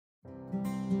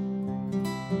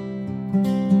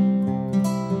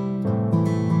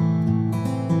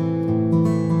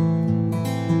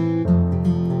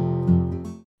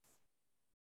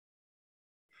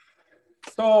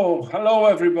Hello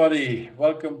everybody.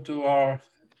 Welcome to our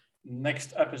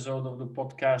next episode of the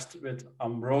podcast with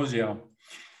Ambrosia.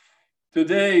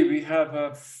 Today we have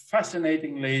a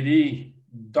fascinating lady,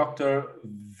 Dr.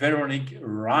 Veronique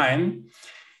Ryan.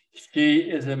 She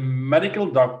is a medical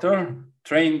doctor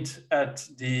trained at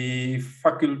the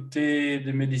Faculté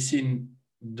de Médecine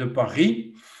de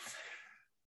Paris.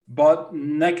 But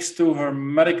next to her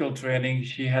medical training,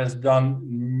 she has done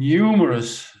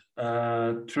numerous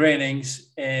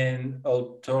trainings in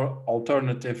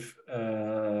alternative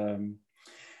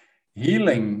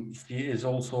healing. She is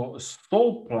also a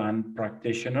soul plant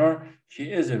practitioner.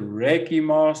 She is a Reiki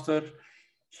master.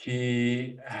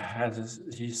 She's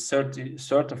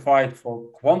certified for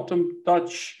quantum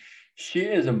touch. She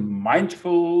is a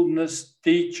mindfulness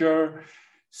teacher.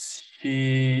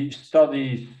 She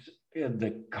studies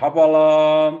the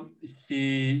Kabbalah.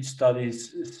 She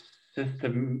studies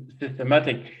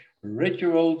systematic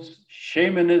rituals,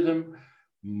 shamanism,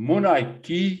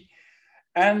 Munai,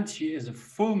 and she is a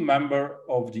full member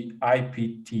of the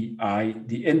IPTI,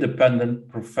 the Independent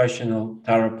Professional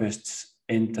Therapists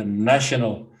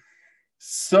International.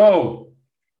 So,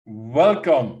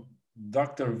 welcome,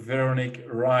 Dr. Veronique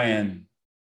Ryan.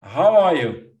 How are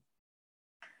you?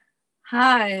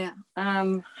 Hi,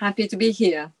 I'm happy to be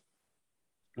here.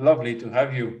 Lovely to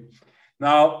have you.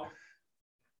 Now,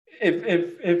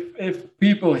 if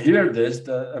people hear this,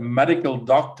 a medical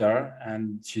doctor,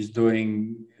 and she's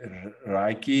doing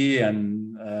Reiki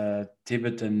and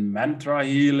Tibetan mantra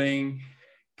healing,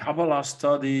 Kabbalah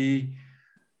study,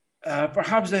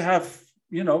 perhaps they have,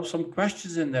 some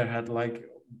questions in their head, like,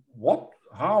 what,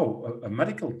 how, a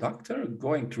medical doctor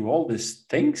going through all these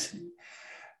things?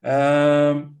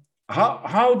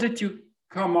 How did you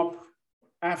come up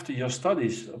after your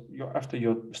studies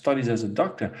as a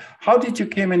doctor? How did you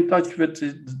came in touch with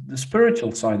the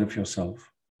spiritual side of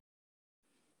yourself?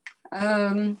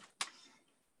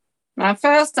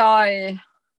 First, I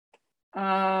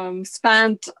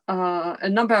spent a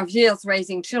number of years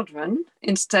raising children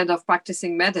instead of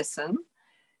practicing medicine.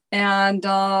 And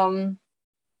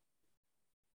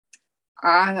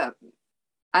at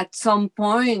some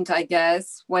point, I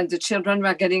guess, when the children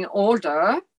were getting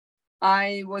older,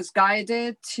 I was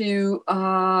guided to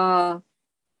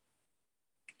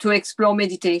explore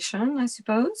meditation, I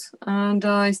suppose. And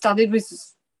I started with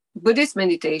Buddhist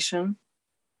meditation,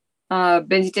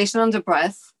 meditation on the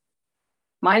breath,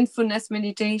 mindfulness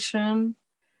meditation.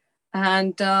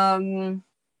 And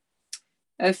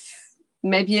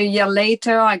maybe a year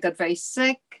later, I got very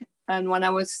sick. And when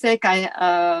I was sick,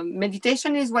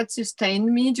 meditation is what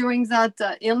sustained me during that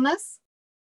illness.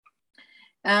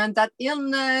 And that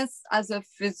illness, as a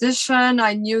physician,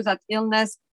 I knew that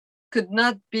illness could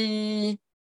not be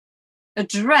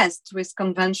addressed with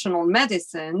conventional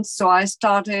medicine. So I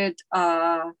started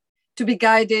to be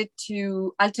guided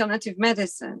to alternative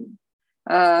medicine.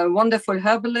 Wonderful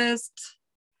herbalist,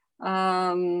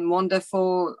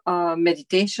 wonderful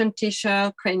meditation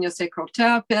teacher, craniosacral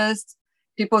therapist,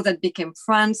 people that became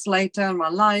friends later in my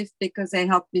life because they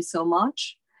helped me so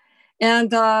much.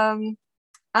 And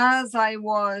as I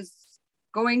was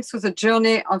going through the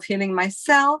journey of healing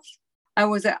myself, I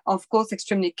was, of course,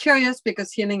 extremely curious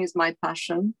because healing is my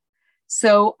passion.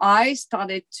 So I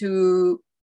started to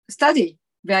study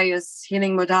various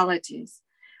healing modalities.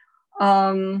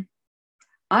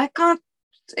 I can't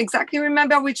exactly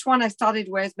remember which one I started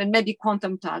with, but maybe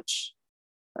quantum touch.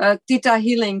 Theta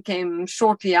healing came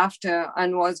shortly after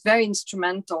and was very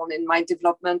instrumental in my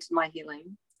development, my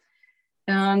healing.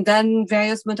 And then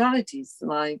various modalities,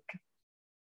 like,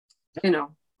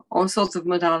 all sorts of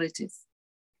modalities.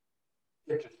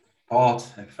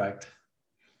 Thought, in fact.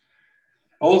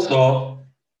 Also,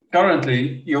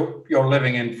 currently, you're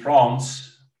living in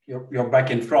France. You're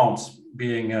back in France,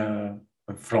 being a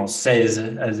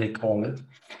Française, as they call it.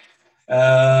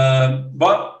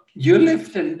 But you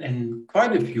lived in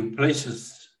quite a few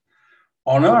places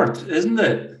on Earth, isn't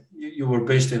it? You were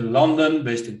based in London,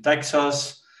 based in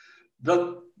Texas.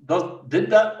 Did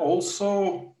that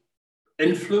also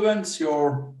influence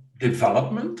your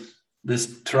development,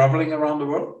 this traveling around the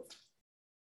world?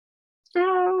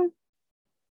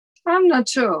 I'm not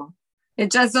sure.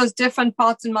 It's just those different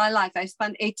parts in my life. I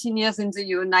spent 18 years in the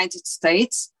United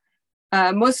States,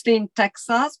 mostly in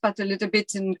Texas, but a little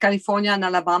bit in California and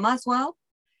Alabama as well.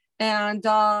 And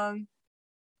I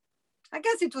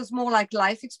guess it was more like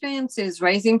life experiences,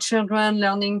 raising children,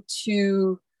 learning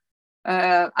to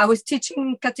I was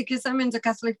teaching catechism in the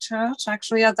Catholic Church,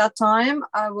 actually, at that time.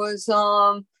 I was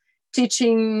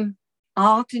teaching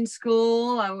art in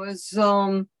school. I was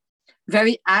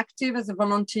very active as a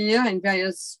volunteer in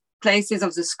various places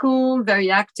of the school,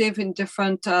 very active in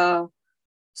different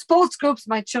sports groups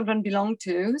my children belong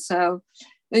to. So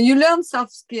you learn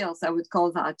soft skills, I would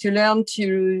call that. You learn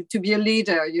to be a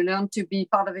leader. You learn to be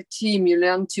part of a team. You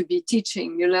learn to be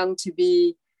teaching. You learn to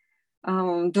be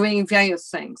doing various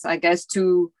things, I guess,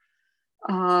 to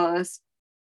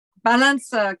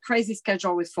balance a crazy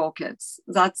schedule with 4 kids.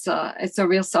 That's it's a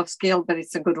real soft skill, but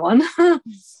it's a good one.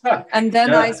 And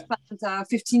then I spent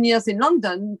 15 years in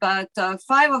London, but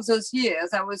 5 of those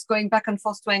years I was going back and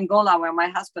forth to Angola, where my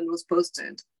husband was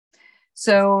posted.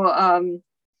 So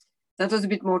that was a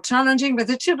bit more challenging, but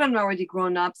the children were already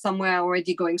grown up. Some were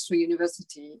already going through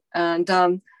university. And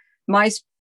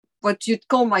what you'd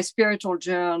call my spiritual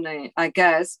journey, I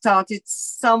guess, started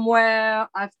somewhere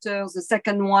after the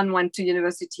second one went to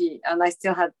university, and I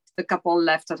still had a couple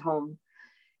left at home.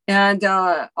 And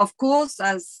of course,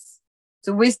 as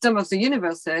the wisdom of the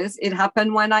universe is, it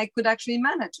happened when I could actually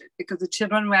manage it, because the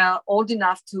children were old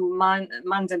enough to mind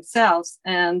themselves.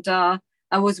 And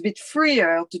I was a bit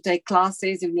freer to take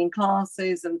classes, evening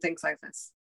classes and things like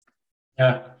this.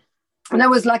 Yeah. And I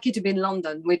was lucky to be in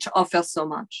London, which offers so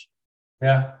much.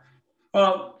 Yeah.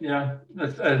 Well, yeah,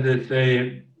 they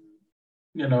say,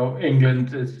 you know,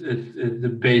 England is the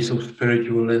base of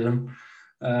spiritualism.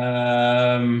 But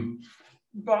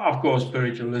of course,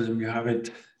 spiritualism, you have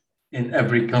it in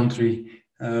every country.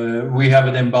 We have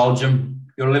it in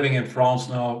Belgium. You're living in France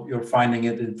now, you're finding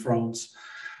it in France.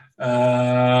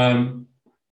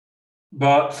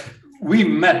 But we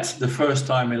met the first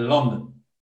time in London.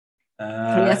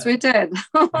 Yes, we did.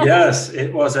 Yes,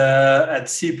 it was at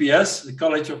CPS, the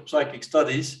College of Psychic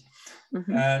Studies.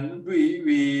 Mm-hmm. And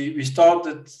we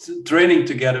started training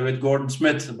together with Gordon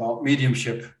Smith about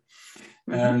mediumship.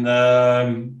 Mm-hmm.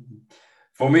 And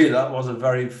for me, that was a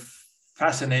very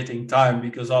fascinating time,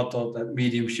 because I thought that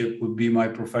mediumship would be my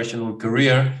professional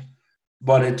career.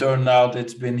 But it turned out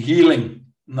it's been healing,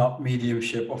 not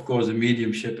mediumship. Of course, the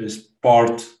mediumship is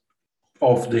part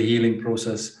of the healing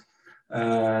process.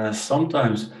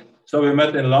 Sometimes. So we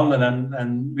met in London,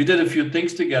 and we did a few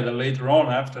things together later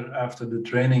on after the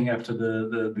training, after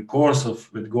the course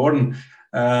with Gordon,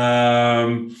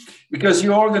 because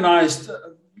you organized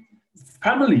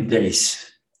family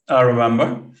days, I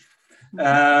remember.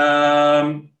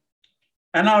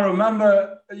 And I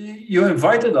remember you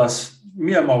invited us,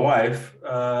 me and my wife,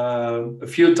 a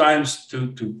few times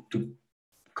to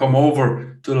come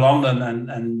over to London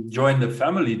and join the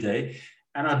family day.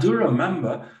 And I do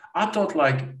remember, I thought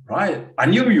like, right, I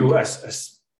knew you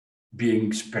as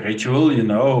being spiritual, you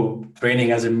know,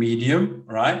 training as a medium,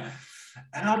 right?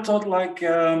 And I thought like,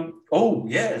 oh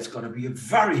yeah, it's going to be a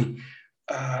very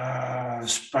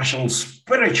special,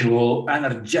 spiritual,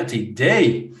 energetic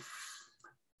day.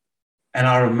 And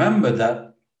I remember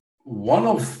that one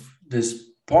of these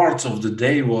parts of the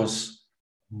day was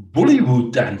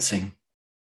Bollywood dancing.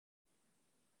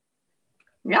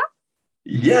 Yeah.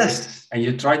 Yes, and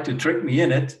you tried to trick me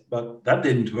in it, but that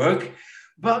didn't work.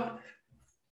 But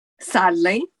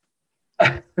sadly,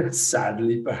 perhaps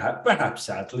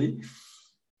sadly,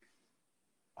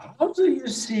 how do you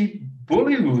see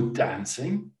Bollywood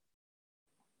dancing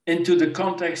into the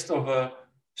context of a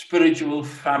spiritual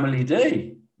family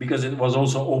day? Because it was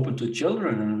also open to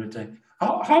children and everything.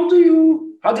 How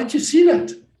did you see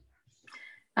that?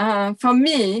 For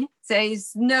me, there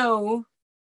is no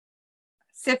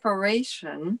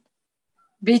separation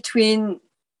between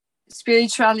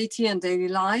spirituality and daily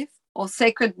life, or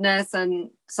sacredness and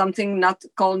something not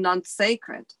called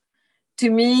non-sacred.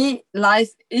 To me,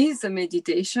 life is a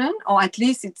meditation, or at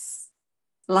least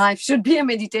life should be a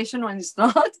meditation when it's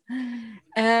not.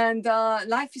 And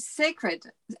life is sacred.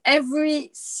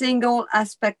 Every single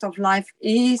aspect of life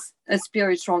is a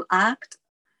spiritual act,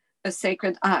 a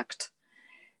sacred act.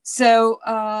 So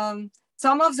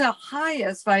some of the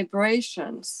highest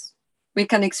vibrations we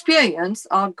can experience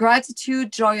are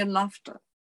gratitude, joy, and laughter.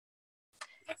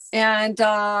 And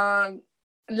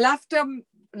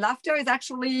laughter is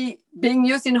actually being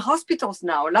used in hospitals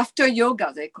now. Laughter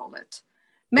yoga, they call it.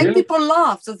 Make people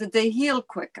laugh so that they heal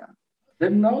quicker.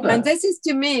 Didn't know that. And this is,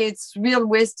 to me, it's real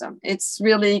wisdom. It's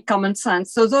really common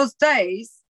sense. So those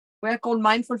days were called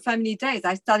Mindful Family Days.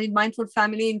 I started Mindful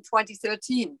Family in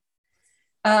 2013.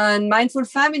 And Mindful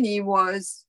Family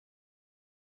was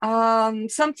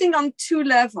something on 2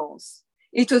 levels.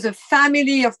 It was a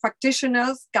family of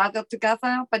practitioners gathered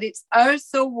together, but it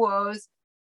also was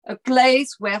a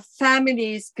place where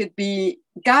families could be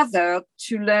gathered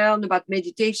to learn about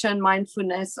meditation,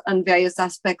 mindfulness, and various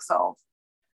aspects of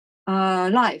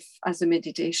life as a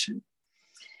meditation.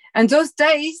 And those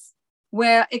days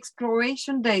were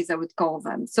exploration days, I would call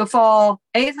them. So for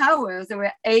 8 hours, there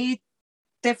were 8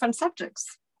 different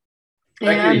subjects.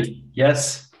 Exactly.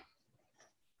 Yes.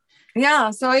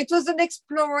 Yeah, so it was an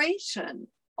exploration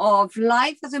of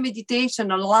life as a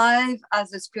meditation or life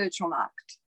as a spiritual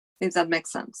act, if that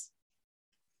makes sense.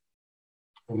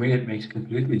 For me, it makes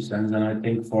completely sense. And I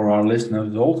think for our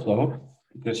listeners also,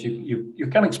 because you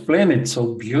can explain it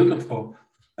so beautiful.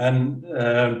 And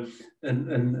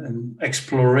an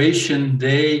exploration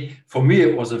day, for me,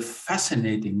 it was a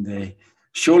fascinating day.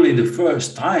 Surely the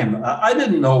first time, I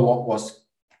didn't know what was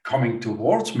coming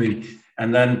towards me.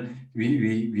 And then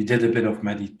we did a bit of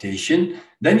meditation.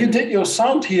 Then you did your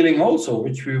sound healing also,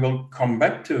 which we will come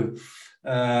back to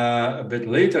a bit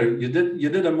later. You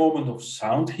did a moment of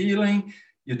sound healing.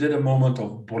 You did a moment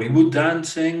of Bollywood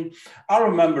dancing. I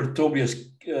remember Tobias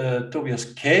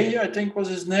K, I think was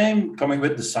his name, coming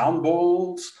with the sound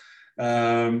bowls.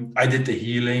 I did the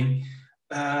healing.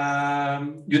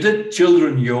 You did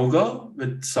children yoga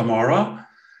with Samara.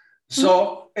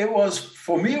 So it was,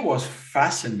 for me, it was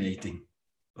fascinating.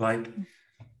 Like,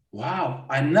 wow,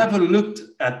 I never looked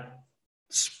at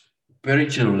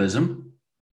spiritualism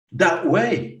that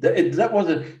way. That was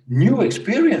a new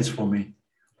experience for me.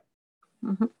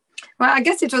 Mm-hmm. Well, I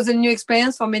guess it was a new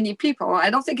experience for many people.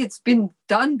 I don't think it's been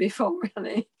done before,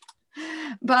 really.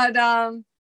 But I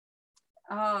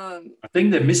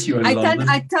think they miss you in London.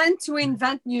 I tend to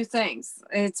invent new things.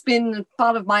 It's been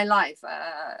part of my life,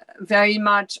 very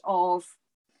much of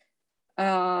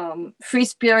free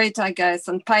spirit, I guess,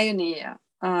 and pioneer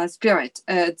spirit.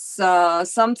 It's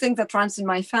something that runs in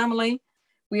my family.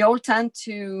 We all tend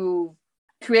to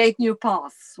create new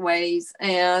pathways,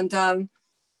 and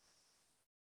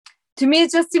to me,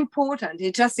 it's just important.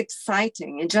 It's just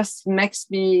exciting. It just makes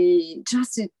me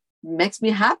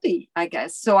happy, I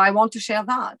guess. So I want to share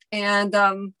that. And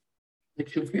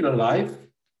makes you feel alive.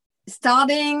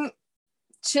 Starting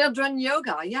children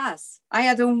yoga, yes. I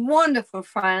had a wonderful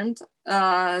friend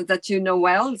that you know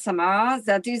well, Samara,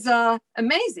 that is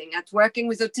amazing at working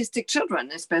with autistic children,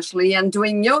 especially, and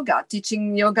doing yoga,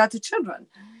 teaching yoga to children.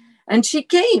 And she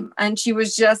came, and she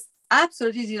was just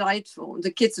absolutely delightful.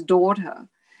 The kids adored her.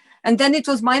 And then it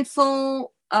was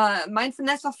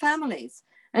mindfulness for families,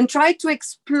 and tried to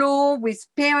explore with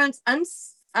parents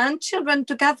and children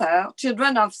together,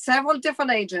 children of several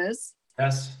different ages.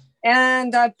 Yes.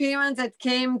 And parents that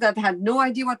came that had no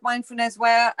idea what mindfulness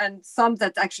were, and some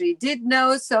that actually did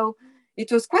know. So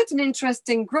it was quite an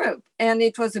interesting group, and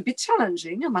it was a bit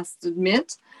challenging, I must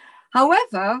admit.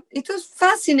 However, it was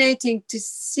fascinating to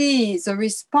see the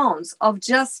response of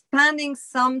just spending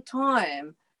some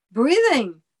time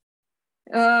breathing,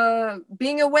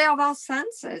 being aware of our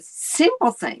senses,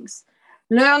 simple things,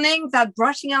 learning that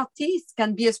brushing our teeth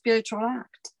can be a spiritual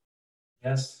act.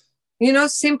 Yes. You know,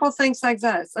 simple things like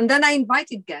this. And then I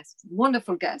invited guests,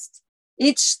 wonderful guests.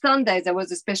 Each Sunday there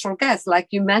was a special guest, like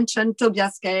you mentioned,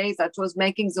 Tobias K, that was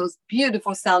making those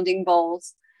beautiful sounding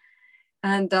bowls,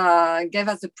 and gave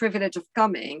us the privilege of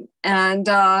coming. And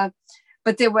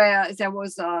but there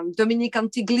was Dominique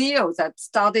Antiglio that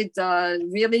started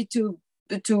really to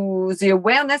the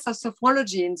awareness of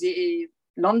sophrology in the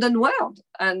London world,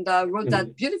 and wrote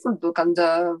that beautiful book on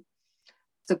the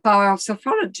power of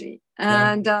sophrology.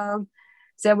 And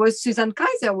there was Susan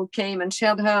Kaiser, who came and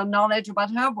shared her knowledge about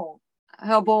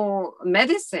herbal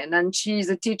medicine. And she's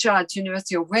a teacher at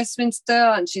University of Westminster,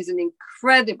 and she's an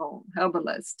incredible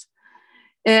herbalist.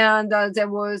 And there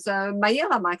was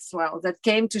Mayela Maxwell that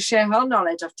came to share her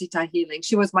knowledge of Theta healing.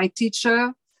 She was my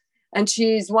teacher, and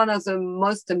she's one of the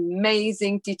most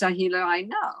amazing Theta healer I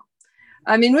know.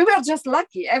 I mean, we were just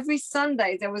lucky. Every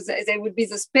Sunday there would be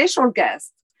the special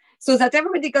guest, so that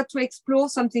everybody got to explore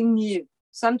something new,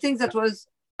 something that was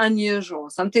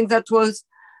unusual, something that was,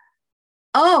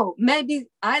 oh, maybe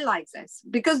I like this,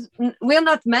 because we're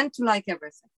not meant to like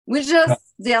everything.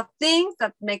 There are things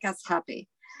that make us happy.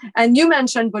 And you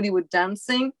mentioned Bollywood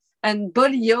dancing and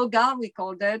Bolly yoga, we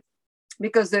called it,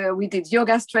 because we did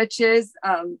yoga stretches.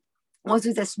 Was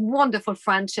with this wonderful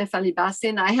friend, Chef Ali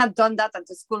Bassin. I had done that at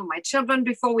the school of my children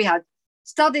before. We had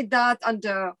studied that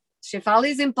under Chef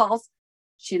Ali's impulse.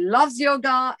 She loves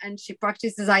yoga, and she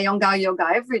practices Iyengar yoga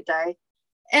every day.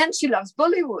 And she loves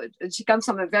Bollywood. And she comes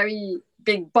from a very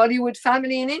big Bollywood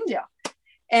family in India.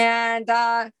 And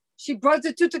she brought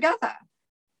the two together.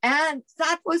 And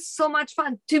that was so much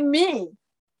fun. To me,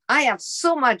 I have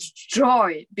so much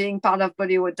joy being part of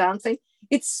Bollywood dancing.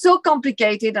 It's so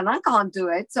complicated and I can't do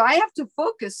it. So I have to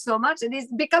focus so much, and it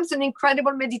becomes an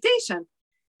incredible meditation,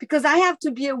 because I have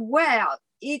to be aware of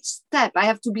each step. I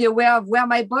have to be aware of where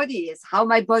my body is, how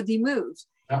my body moves.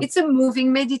 Yeah. It's a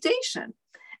moving meditation,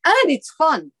 and it's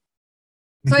fun.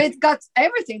 So it got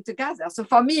everything together. So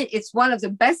for me, it's one of the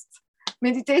best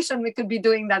meditation we could be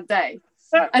doing that day.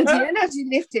 And the energy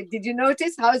lifted. Did you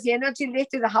notice how the energy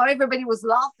lifted, how everybody was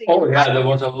laughing? Oh, yeah, there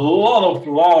was a lot of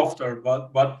laughter,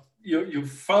 but you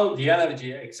felt the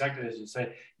energy, exactly as you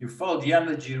say. You felt the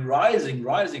energy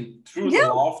rising through the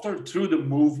laughter, through the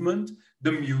movement,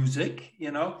 the music,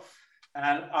 you know.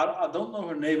 And I don't know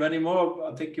her name anymore.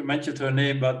 I think you mentioned her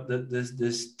name, but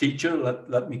this teacher,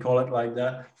 let me call it like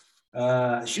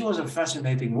that, she was a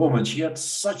fascinating woman. She had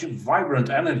such a vibrant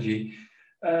energy.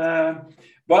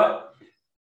 But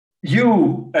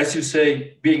you, as you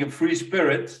say, being a free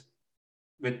spirit,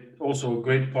 with also a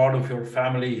great part of your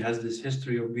family has this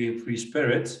history of being free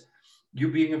spirits, you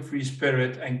being a free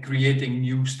spirit and creating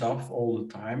new stuff all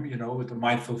the time, you know, with the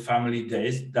Mindful Family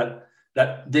Days,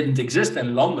 that didn't exist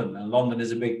in London, and London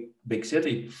is a big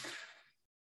city.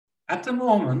 At the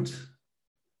moment,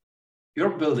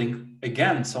 you're building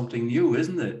again something new,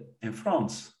 isn't it, in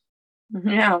France?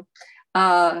 Yeah.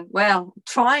 Well,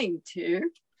 trying to.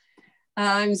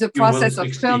 The process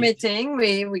of permitting.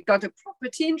 We got a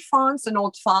property in France, an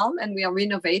old farm, and we are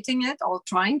renovating it or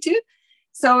trying to.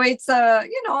 So it's,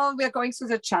 we're going through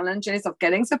the challenges of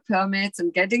getting the permits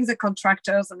and getting the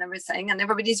contractors and everything, and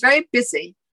everybody's very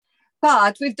busy.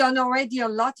 But we've done already a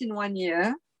lot in 1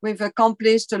 year. We've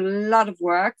accomplished a lot of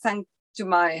work, thanks to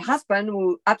my husband,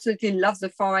 who absolutely loves the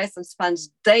forest and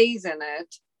spends days in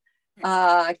it,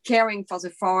 caring for the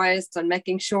forest and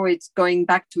making sure it's going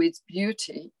back to its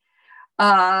beauty.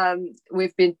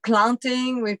 We've been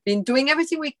planting, we've been doing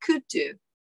everything we could do,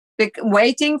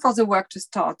 waiting for the work to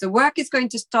start. The work is going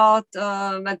to start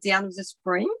at the end of the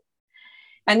spring,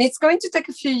 and it's going to take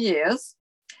a few years,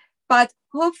 but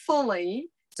hopefully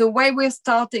the way we're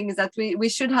starting is that we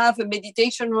should have a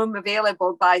meditation room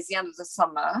available by the end of the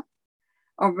summer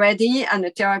already, and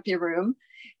a therapy room,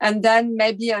 and then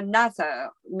maybe another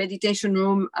meditation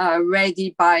room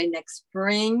ready by next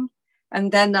spring. And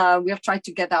then we'll try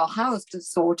to get our house to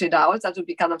sort it out. That would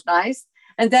be kind of nice.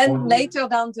 And then later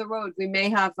down the road, we may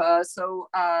have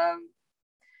the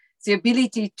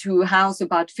ability to house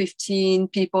about 15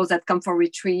 people that come for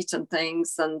retreats and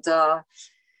things. And the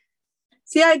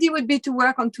idea would be to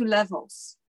work on 2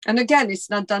 levels. And again, it's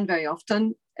not done very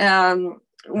often.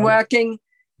 Working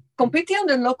completely on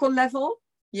the local level,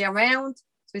 year round.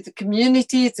 So it's a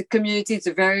community. It's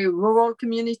a very rural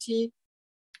community.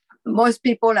 Most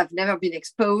people have never been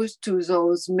exposed to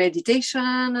those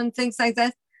meditation and things like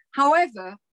that.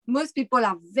 However, most people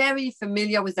are very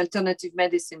familiar with alternative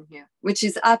medicine here, which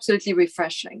is absolutely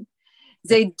refreshing.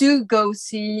 They do go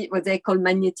see what they call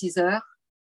magnétiseurs,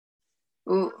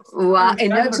 who are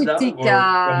energetic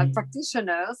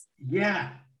practitioners. Yeah.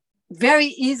 Very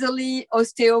easily,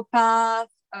 osteopath.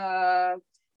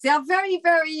 They are very,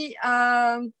 very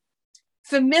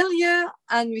familiar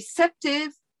and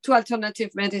receptive to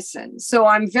alternative medicine. So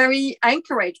I'm very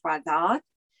encouraged by that.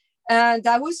 And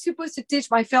I was supposed to teach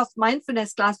my first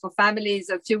mindfulness class for families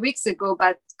a few weeks ago,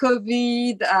 but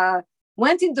COVID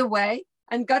went in the way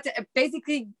and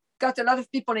basically got a lot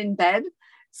of people in bed.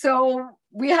 So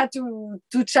we had to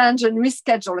change and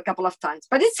reschedule a couple of times.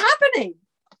 But it's happening.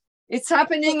 It's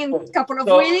happening in a couple of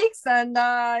weeks, and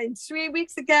in 3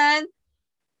 weeks again.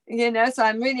 You know, so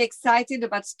I'm really excited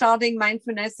about starting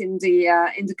mindfulness in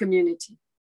the community.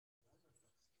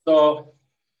 So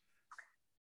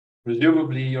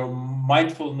presumably your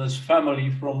mindfulness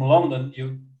family from London,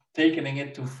 you're taking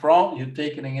it to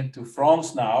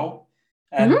France now,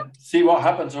 and see what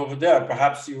happens over there.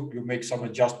 Perhaps you make some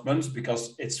adjustments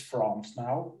because it's France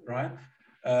now, right?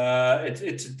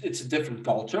 It's a different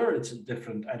culture, it's a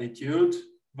different attitude,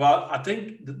 but I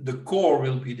think the core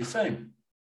will be the same.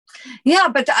 Yeah,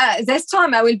 but this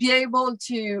time I will be able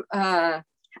to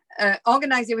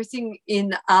organize everything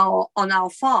on our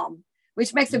farm,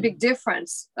 which makes a big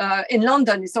difference. In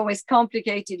London, it's always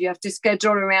complicated. You have to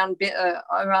schedule around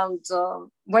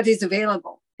what is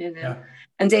available, you know,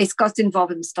 and there's cost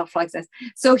involved and stuff like that.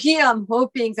 So here I'm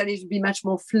hoping that it will be much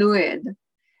more fluid,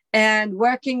 and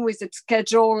working with the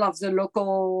schedule of the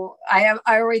local.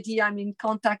 I'm in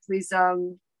contact with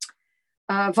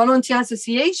volunteer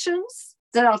associations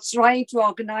that are trying to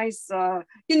organize,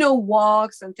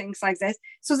 walks and things like that.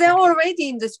 So they're already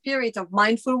in the spirit of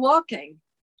mindful walking.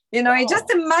 You know, It's just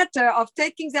a matter of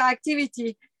taking their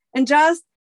activity and just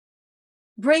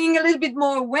bringing a little bit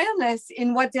more awareness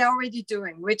in what they're already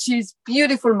doing, which is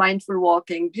beautiful mindful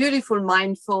walking, beautiful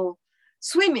mindful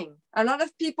swimming. A lot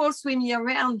of people swim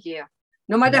year-round here,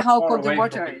 no matter how cold the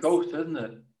water is. Coast, isn't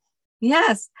it?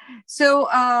 Yes. So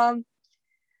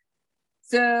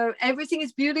everything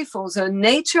is beautiful. The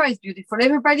nature is beautiful.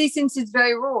 Everybody thinks it's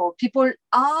very rural. People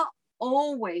are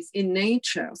always in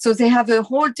nature. So they have a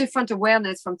whole different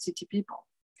awareness from city people.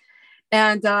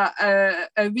 and a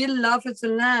real love of the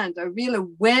land, a real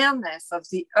awareness of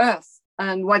the earth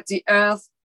and what the earth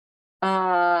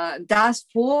does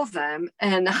for them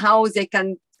and how they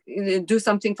can do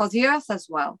something for the earth as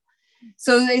well.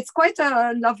 So it's quite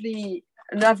a lovely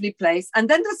place. And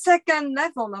then the second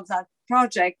level of that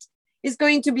project is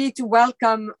going to be to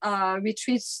welcome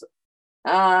retreats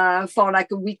for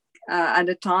like a week at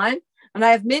a time. And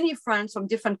I have many friends from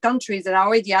different countries that are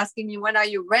already asking me, when are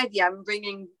you ready? I'm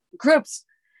bringing groups.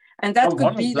 And that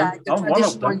could be like the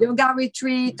traditional yoga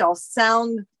retreat or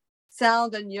sound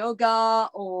and yoga.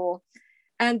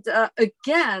 And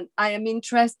again, I am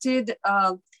interested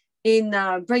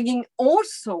in bringing all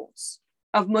sorts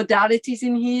of modalities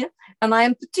in here. And I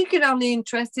am particularly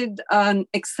interested and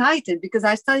excited because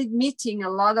I started meeting a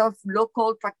lot of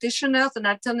local practitioners and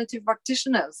alternative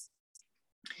practitioners.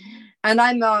 And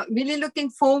I'm really looking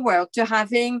forward to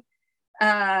having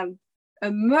a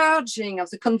merging of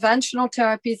the conventional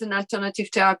therapies and alternative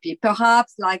therapy.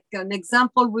 Perhaps like an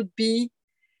example would be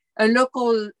a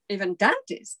local even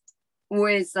dentist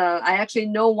with, I actually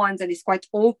know one that is quite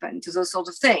open to those sort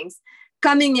of things,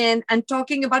 coming in and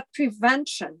talking about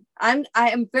prevention. I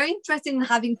am very interested in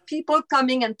having people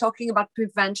coming and talking about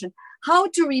prevention, how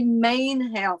to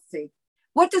remain healthy.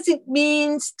 What does it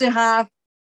mean to have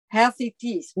healthy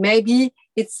teeth? Maybe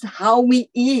it's how we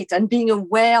eat and being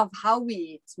aware of how we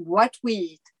eat, what we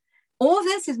eat. All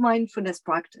this is mindfulness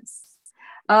practice.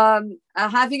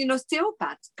 Having an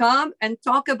osteopath come and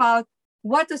talk about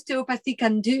what osteopathy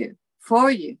can do for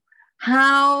you.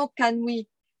 How can we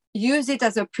use it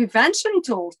as a prevention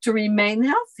tool to remain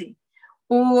healthy?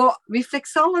 Or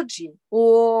reflexology,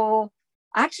 or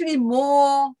actually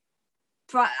more,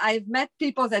 I've met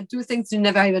people that do things you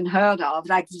never even heard of,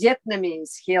 like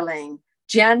Vietnamese healing,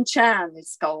 Jian Chan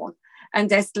it's called. And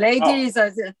this lady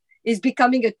is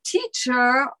becoming a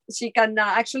teacher. She can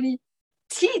actually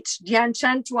teach Jian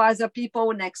Chan to other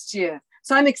people next year.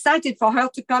 So I'm excited for her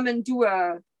to come and do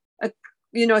a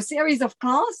series of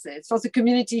classes for the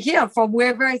community here, from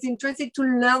whoever is interested to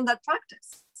learn that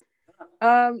practice.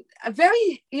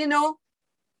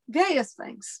 Various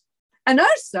things. And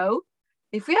also,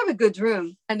 if we have a good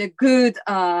room and a good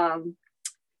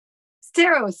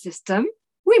stereo system,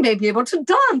 we may be able to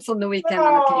dance on the weekend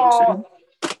on occasion.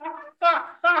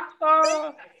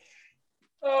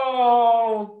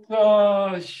 Oh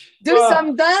gosh! Do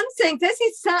some dancing. This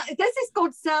is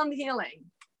called sound healing.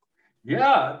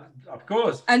 Yeah, of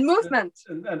course. And movement.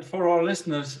 And for our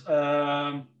listeners,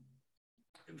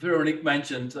 Veronique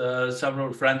mentioned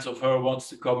several friends of her wants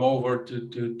to come over to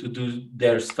do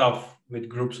their stuff with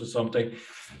groups or something.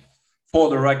 For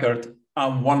the record,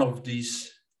 I'm one of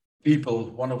these people,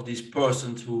 one of these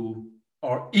persons who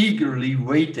are eagerly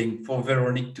waiting for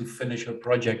Veronique to finish her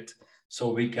project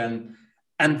so we can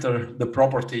enter the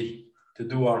property to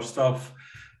do our stuff.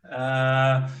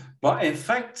 But in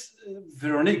fact,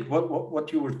 Veronique,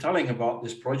 what you were telling about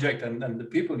this project and the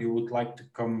people you would like to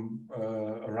come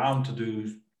around to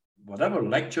do whatever,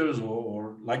 lectures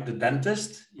or like the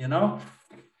dentist,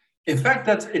 in fact,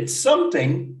 it's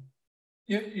something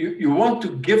you want to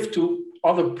give to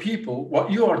other people,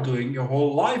 what you are doing your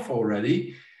whole life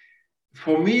already.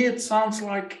 For me, it sounds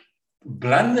like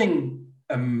blending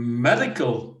a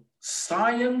medical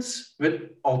science with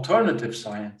alternative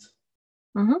science.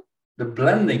 Mm-hmm. The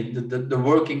blending, the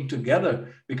working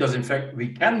together, because in fact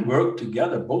we can work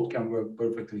together, both can work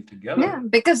perfectly together. Yeah,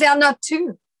 because they are not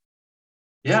two.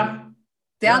 Yeah.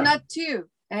 They are not two.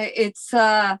 It's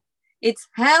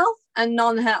health and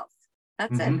non-health.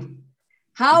 That's it.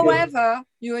 However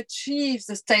you achieve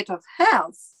the state of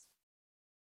health,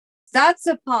 that's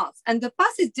a path. And the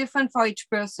path is different for each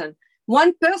person.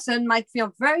 One person might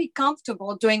feel very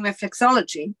comfortable doing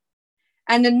reflexology,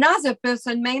 and another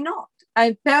person may not.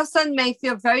 A person may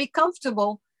feel very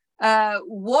comfortable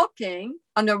walking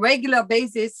on a regular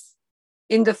basis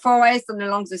in the forest and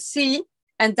along the sea,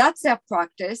 and that's their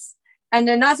practice. And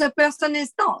another person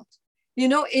is not.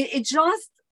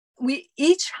 We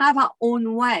each have our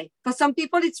own way. For some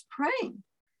people, it's praying.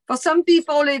 For some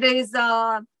people, it is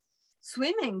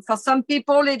swimming. For some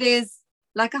people, it is,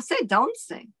 like I said,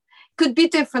 dancing. Could be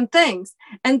different things.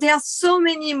 And there are so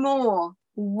many more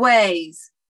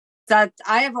ways that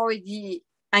I have already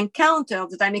encountered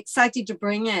that I'm excited to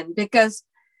bring in, because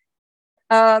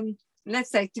let's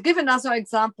say, to give another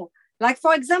example, like,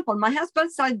 for example, my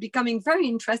husband started becoming very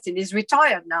interested. He's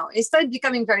retired now. He started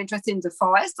becoming very interested in the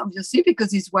forest, obviously,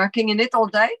 because he's working in it all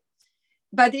day.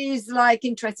 But he's like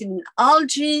interested in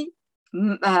algae,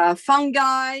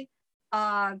 fungi,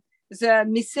 the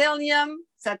mycelium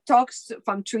that talks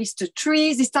from trees to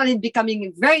trees. He started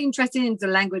becoming very interested in the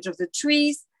language of the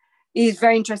trees. He's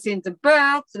very interested in the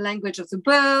birds, the language of the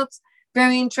birds,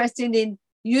 very interested in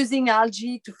using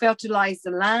algae to fertilize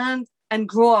the land and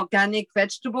grow organic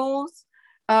vegetables,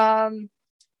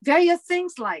 various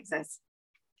things like this.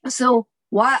 So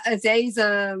there is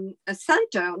a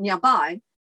center nearby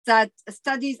that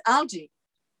studies algae.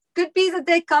 Could be that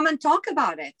they come and talk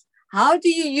about it. How do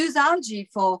you use algae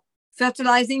for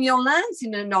fertilizing your lands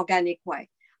in an organic way?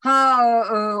 How,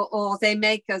 or they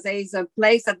make, there is a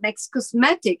place that makes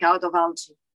cosmetic out of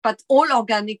algae, but all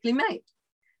organically made.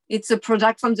 It's a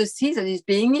product from the sea that is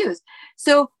being used.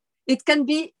 So it can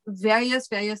be various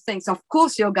things. Of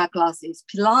course, yoga classes,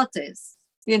 Pilates,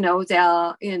 there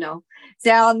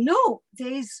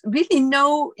is really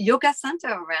no yoga center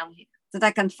around here that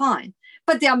I can find.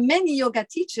 But there are many yoga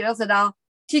teachers that are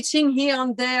teaching here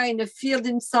and there in the field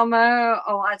in summer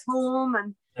or at home.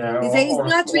 And there is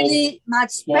not really much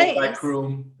space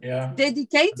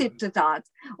dedicated to that.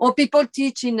 Or people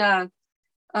teach in a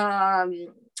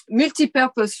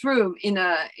multi-purpose room in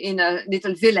a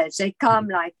little village. They come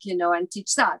and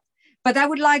teach that. But I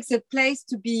would like the place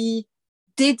to be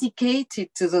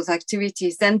dedicated to those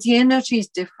activities. Then the energy is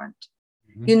different.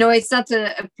 It's not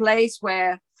a place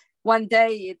where one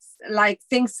day it's like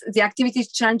the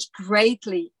activities change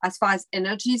greatly as far as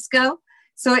energies go.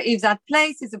 So if that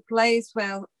place is a place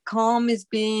where calm is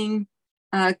being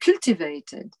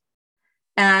cultivated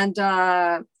and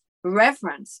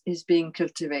reverence is being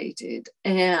cultivated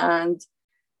and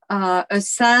a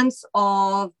sense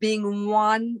of being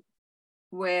one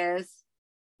with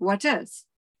what is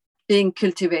being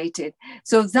cultivated.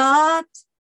 So that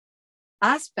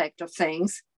aspect of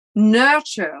things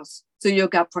nurtures the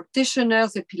yoga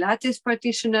practitioners, the Pilates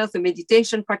practitioners, the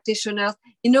meditation practitioners,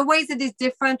 in a way that is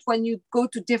different when you go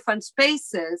to different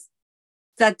spaces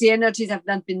that the energies have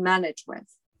not been managed with,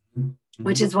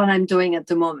 which is what I'm doing at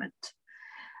the moment.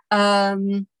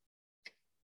 I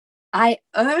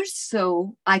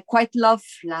quite love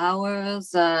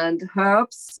flowers and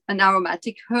herbs and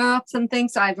aromatic herbs and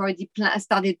things. So I've already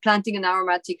started planting an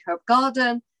aromatic herb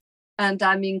garden. And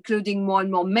I'm including more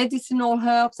and more medicinal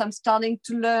herbs. I'm starting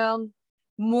to learn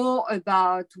more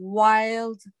about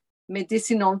wild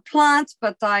medicinal plants,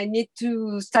 but I need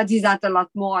to study that a lot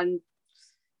more. And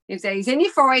if there is any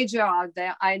forager out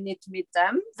there, I need to meet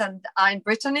them and I'm in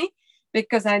Brittany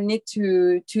because I need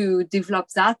to develop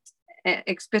that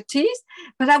expertise.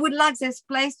 But I would like this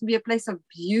place to be a place of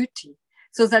beauty.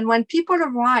 So that when people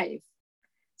arrive,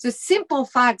 the simple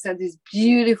fact that this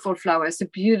beautiful flower, it's a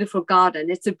beautiful garden,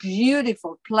 it's a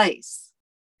beautiful place,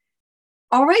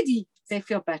 already they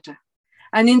feel better.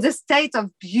 And in the state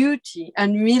of beauty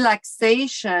and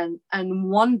relaxation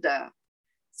and wonder,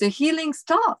 the healing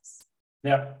starts.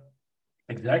 Yeah,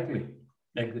 exactly.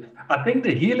 I think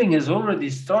the healing has already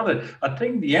started. I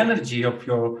think the energy of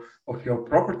your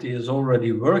property is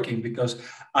already working, because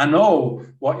I know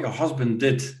what your husband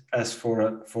did as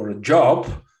for a job,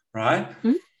 right?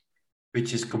 Mm-hmm.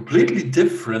 Which is completely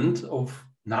different of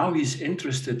now he's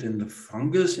interested in the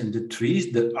fungus, in the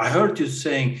trees. I heard you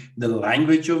saying the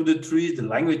language of the trees, the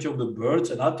language of the birds.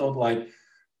 And I thought, like,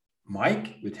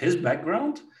 Mike, with his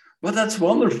background, well, that's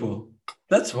wonderful.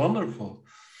 That's wonderful.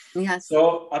 Yes.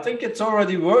 So I think it's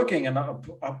already working, and I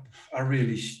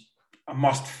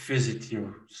must visit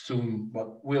you soon,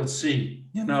 but we'll see.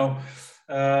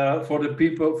 For the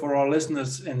people, for our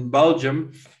listeners in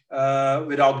Belgium,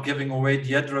 without giving away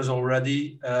the address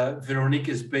already, Veronique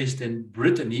is based in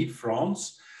Brittany,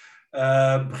 France,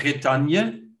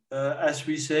 Bretagne, as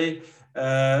we say,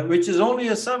 which is only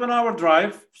a 7-hour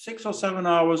drive, 6 or 7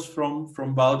 hours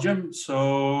from Belgium.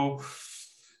 So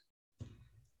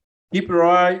keep your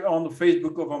eye on the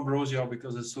Facebook of Ambrosia,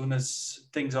 because as soon as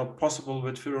things are possible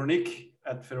with Veronique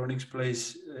at Veronique's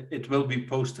place, it will be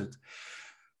posted.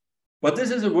 But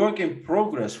this is a work in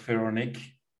progress, Veronique.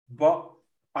 But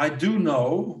I do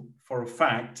know for a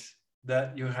fact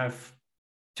that you have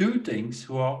 2 things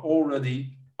who are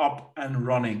already up and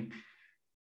running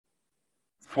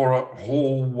for a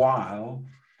whole while.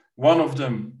 One of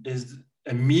them is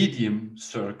a medium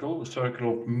circle, a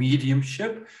circle of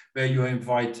mediumship, where you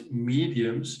invite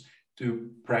mediums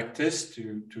to practice,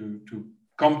 to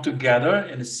come together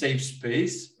in a safe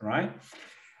space, right?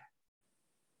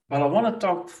 But I want to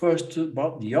talk first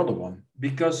about the other one,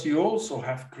 because you also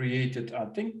have created, I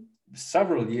think,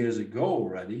 several years ago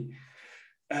already,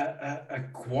 a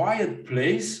quiet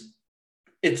place.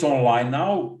 It's online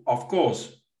now, of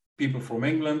course. People from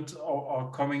England are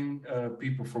coming,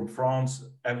 people from France,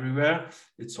 everywhere.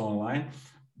 It's online,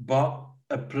 but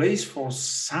a place for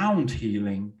sound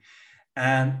healing.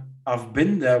 And I've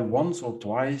been there once or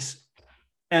twice,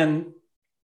 and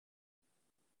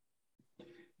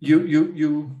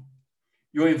you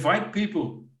You invite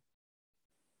people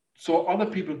so other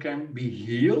people can be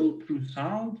healed through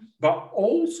sound, but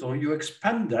also you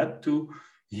expand that to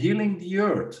healing the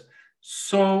earth.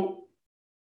 So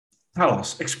tell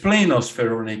us, explain us,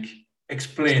 Veronique,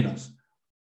 explain us.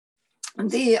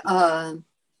 We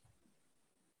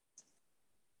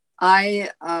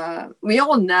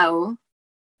all know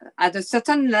at a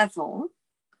certain level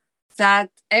that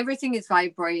everything is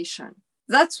vibration.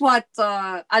 That's what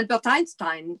Albert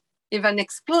Einstein even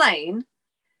explained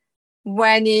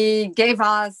when he gave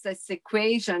us this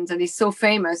equation that is so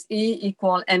famous, E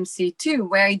equal mc2,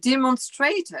 where he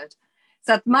demonstrated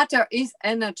that matter is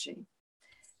energy.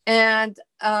 And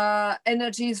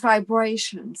energy is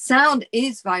vibration. Sound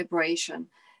is vibration.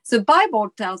 The Bible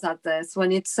tells us this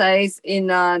when it says in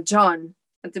John,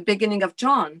 at the beginning of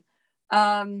John,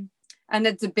 and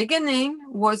at the beginning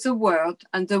was the Word,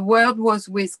 and the Word was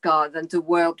with God, and the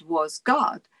Word was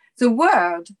God. The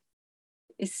Word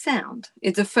is sound.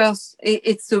 It's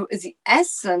the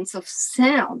essence of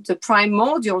sound, the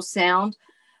primordial sound,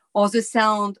 or the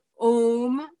sound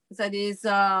Om that is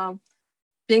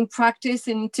being practiced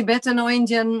in Tibetan or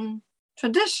Indian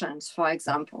traditions, for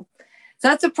example.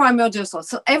 That's the primordial source.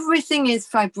 So everything is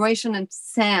vibration and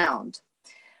sound.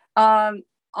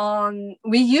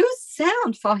 We use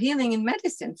sound for healing in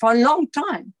medicine for a long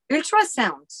time.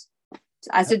 Ultrasounds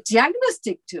as a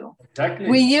diagnostic tool. Exactly.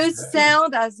 We use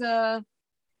sound as a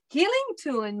healing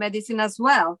tool in medicine as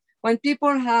well. When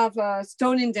people have a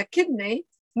stone in their kidney,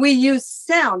 we use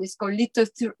sound. It's called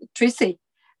lithotripsy.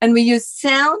 And we use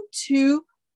sound to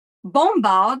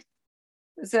bombard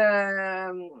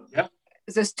the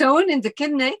stone in the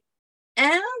kidney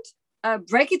and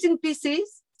break it in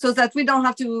pieces so that we don't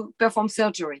have to perform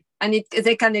surgery and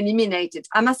they can eliminate it.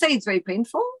 I must say it's very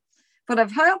painful, but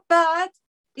I've heard, but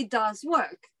it does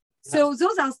work. So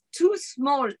those are two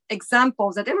small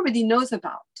examples that everybody knows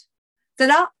about that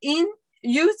are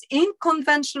used in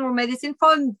conventional medicine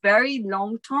for a very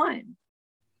long time.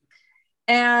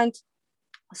 And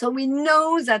so we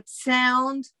know that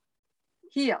sound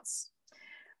heals.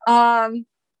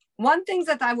 One thing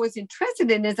that I was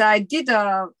interested in is I did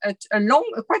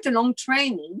quite a long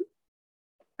training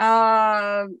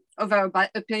over about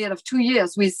a period of 2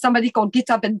 years with somebody called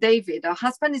Gita Ben David. Her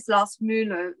husband is Lars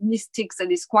Müller, mystic,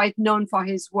 and is quite known for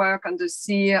his work on the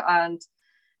seer, and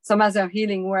some other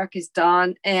healing work is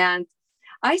done. And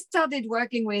I started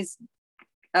working with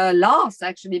Lars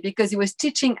actually because he was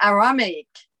teaching Aramaic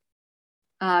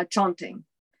chanting,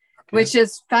 which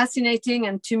is fascinating.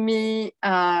 And to me,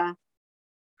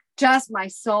 just my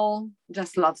soul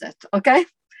just loves it. Okay.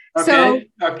 So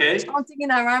chanting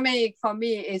in Aramaic for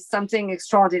me is something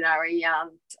extraordinary,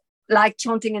 and like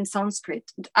chanting in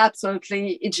Sanskrit,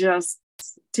 absolutely. It just,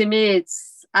 to me,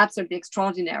 it's absolutely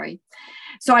extraordinary.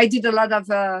 So I did a lot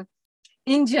of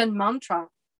Indian mantra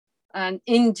and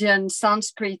Indian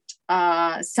Sanskrit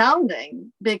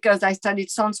sounding because I studied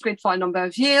Sanskrit for a number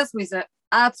of years with an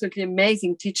absolutely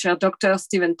amazing teacher, Dr.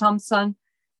 Stephen Thompson,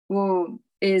 who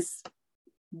is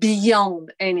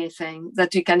beyond anything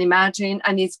that you can imagine,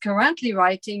 and is currently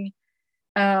writing,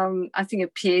 I think, a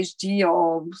PhD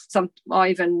or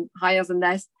even higher than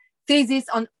that, thesis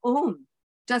on Om,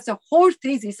 just a whole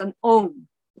thesis on Om.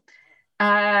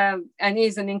 And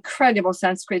he's an incredible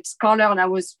Sanskrit scholar, and I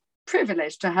was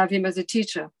privileged to have him as a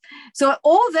teacher. So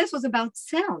all this was about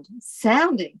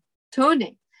sounding,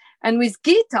 toning. And with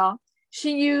Gita,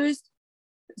 she used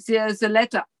the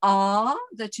letter R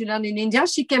that you learn in India.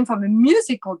 She came from a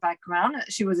musical background.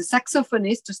 She was a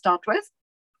saxophonist to start with.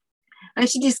 And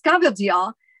she discovered the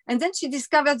R, and then she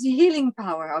discovered the healing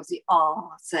power of the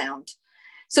R sound.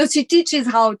 So she teaches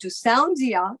how to sound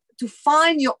the R, to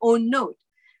find your own note.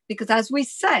 Because as we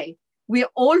say, we're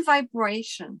all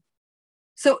vibration.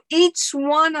 So each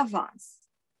one of us,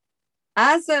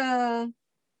 as a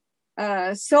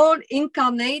soul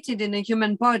incarnated in a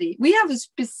human body, we have a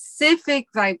specific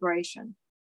vibration.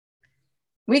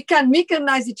 We can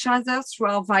recognize each other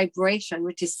through our vibration,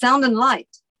 which is sound and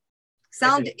light.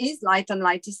 Sound is light and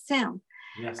light is sound.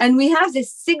 Yes. And we have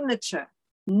this signature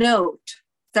note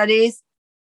that is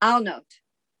our note.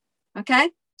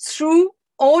 Okay? Through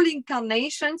all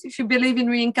incarnations, if you believe in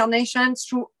reincarnation,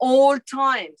 through all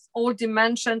times, all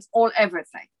dimensions, all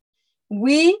everything.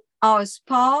 We are a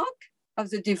spark of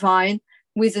the divine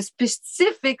with a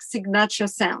specific signature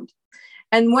sound.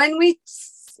 And when we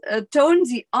tone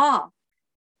the R,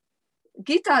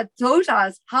 Gita told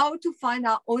us how to find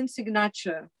our own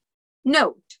signature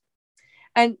note.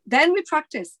 And then we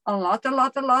practice a lot,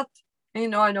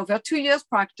 and over 2 years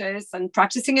practice and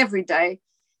practicing every day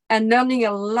and learning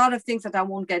a lot of things that I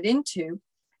won't get into.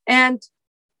 And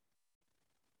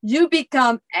you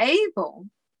become able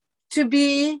to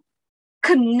be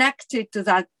connected to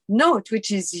that note,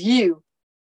 which is you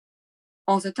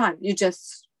all the time.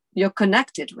 You're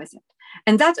connected with it.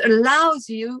 And that allows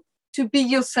you to be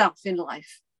yourself in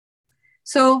life.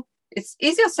 So it's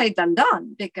easier said than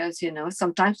done because,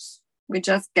 sometimes we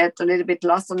just get a little bit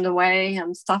lost on the way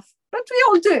and stuff, but we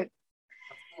all do.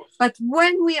 But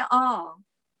when we are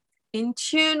in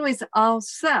tune with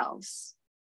ourselves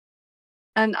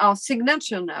and our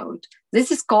signature note,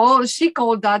 she coined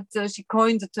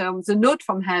the term, the note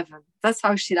from heaven. That's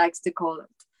how she likes to call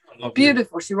it.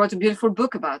 Beautiful. She wrote a beautiful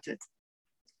book about it.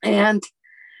 And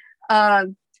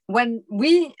when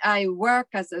I work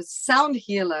as a sound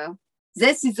healer,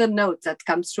 this is a note that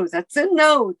comes through. That's a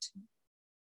note,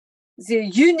 the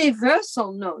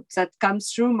universal note that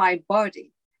comes through my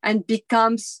body and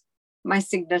becomes my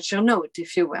signature note,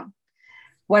 if you will.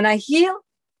 When I heal,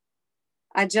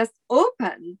 I just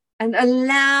open and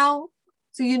allow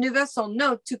the universal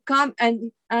note to come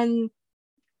and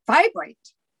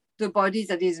vibrate the body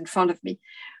that is in front of me.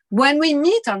 When we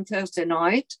meet on Thursday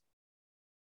night,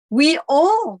 we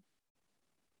all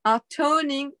are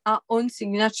toning our own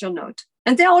signature note.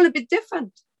 And they're all a bit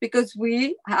different because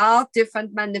we have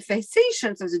different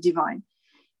manifestations of the divine.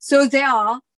 So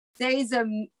there is a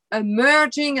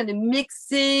merging and a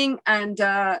mixing and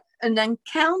an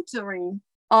encountering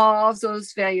of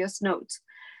those various notes.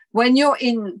 When you're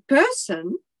in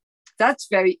person, that's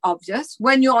very obvious.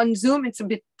 When you're on Zoom, it's a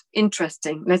bit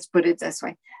interesting. Let's put it this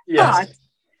way. Yes.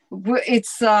 But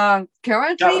it's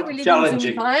currently we live in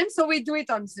Zoom time, so we do it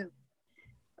on Zoom.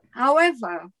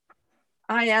 However,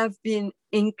 I have been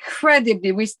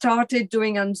we started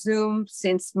doing on Zoom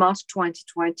since March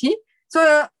 2020.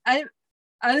 So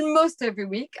almost every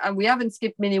week, and we haven't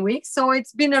skipped many weeks. So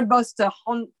it's been almost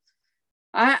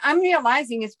I'm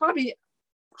realizing it's probably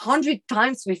 100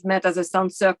 times we've met as a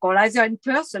sound circle, either in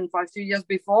person for a few years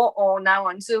before or now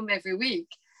on Zoom every week.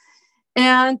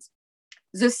 And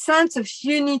the sense of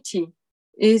unity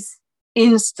is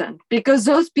instant because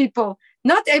those people,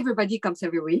 not everybody comes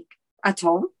every week at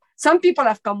all. Some people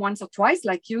have come once or twice,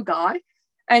 like you, Guy,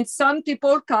 and some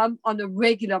people come on a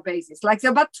regular basis. Like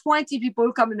there are about 20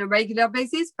 people come on a regular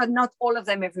basis, but not all of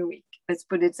them every week. Let's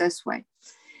put it this way.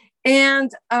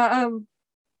 And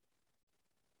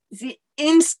the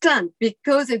instant,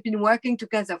 because they've been working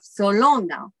together for so long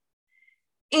now,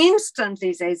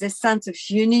 instantly there's a sense of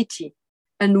unity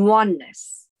and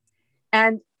oneness.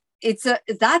 And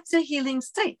that's a healing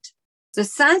state. The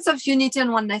sense of unity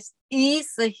and oneness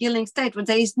is the healing state when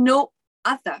there is no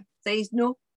other, there is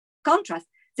no contrast.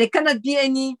 There cannot be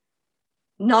any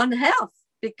non-health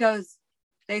because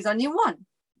there's only one,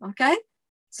 okay?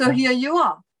 So here you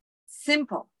are,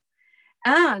 simple.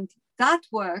 And that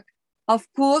work, of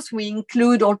course, we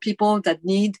include all people that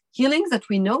need healings that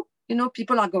we know.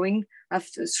 People are going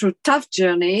through tough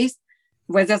journeys,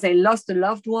 whether they lost a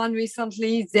loved one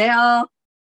recently, they are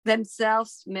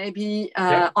themselves maybe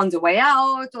on the way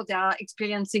out, or they are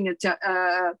experiencing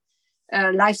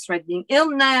a life-threatening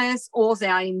illness, or they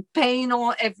are in pain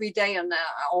or every day and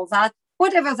all that,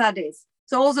 whatever that is.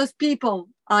 So all those people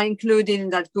are included in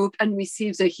that group and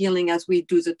receive the healing as we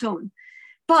do the tone.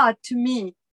 But to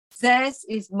me, this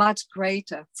is much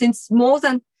greater, since more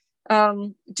than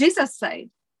Jesus said,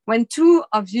 when two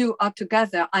of you are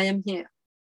together, I am here.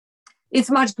 It's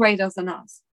much greater than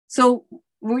us. So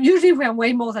usually we're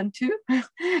way more than two.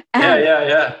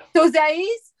 Yeah. So there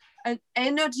is an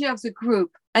energy of the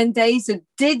group and there is a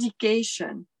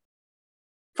dedication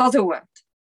for the work.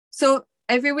 So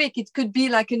every week it could be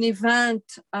like an event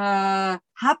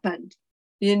happened.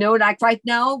 Like right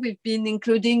now we've been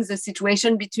including the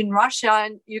situation between Russia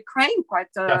and Ukraine quite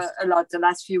a lot the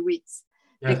last few weeks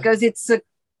because it's a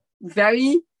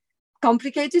very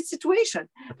complicated situation.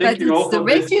 But it's the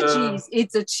refugees,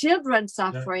 it's the children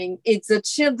suffering, it's the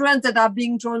children that are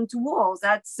being drawn to war.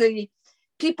 That's the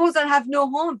people that have no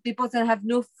home, people that have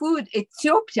no food.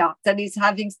 Ethiopia that is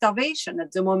having starvation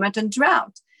at the moment and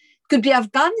drought. It could be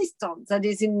Afghanistan that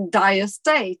is in dire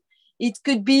state. It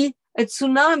could be a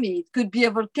tsunami, it could be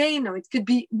a volcano, it could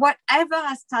be whatever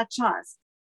has touched us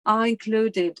are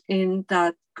included in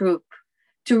that group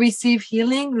to receive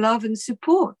healing, love, and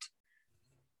support.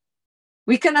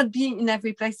 We cannot be in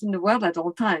every place in the world at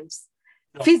all times,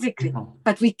 physically,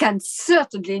 but we can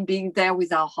certainly be there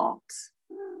with our hearts.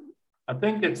 I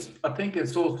think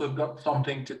it's also got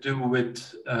something to do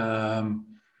with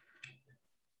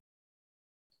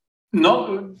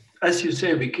not, as you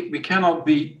say, we cannot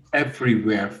be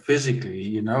everywhere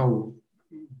physically.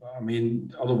 I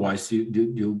mean, otherwise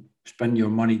you spend your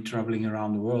money traveling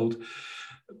around the world.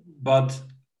 But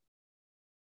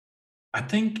I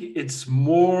think it's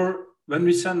more when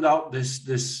we send out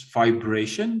this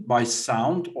vibration by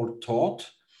sound or thought.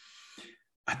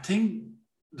 I think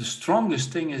the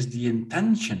strongest thing is the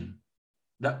intention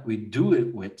that we do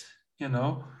it with, you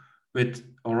know, with,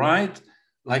 all right,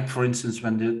 like for instance,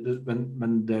 when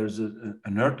when there's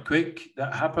an earthquake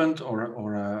that happened,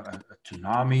 or a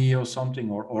tsunami or something,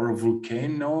 or a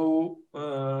volcano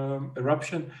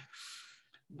eruption,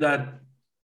 that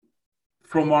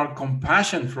from our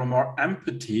compassion, from our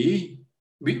empathy,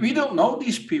 we don't know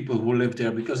these people who live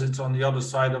there because it's on the other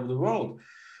side of the world.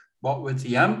 But with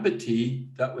the empathy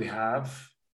that we have,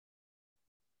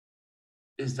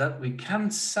 is that we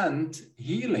can send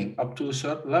healing up to a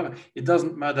certain level. It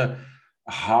doesn't matter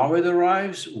how it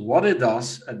arrives, what it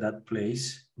does at that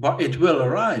place, but it will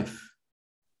arrive.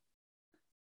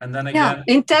 And then again,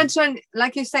 yeah, intention,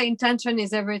 like you say, intention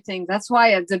is everything. That's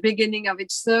why at the beginning of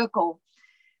each circle,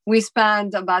 we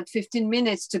spend about 15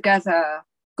 minutes together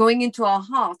going into our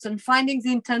hearts and finding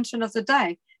the intention of the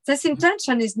day. This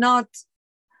intention is not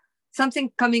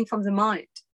something coming from the mind.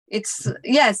 It's,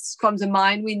 yes, from the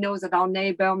mind, we know that our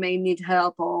neighbor may need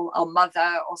help, or our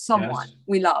mother, or someone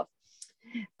we love.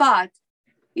 But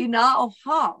in our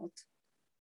heart,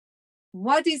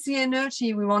 what is the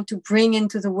energy we want to bring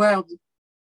into the world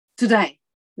today,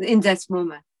 in this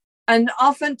moment? And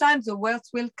oftentimes the words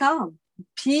will come: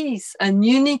 peace and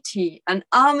unity and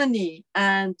harmony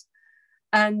and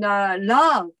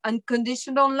love,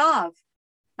 unconditional love.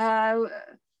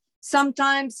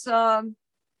 Sometimes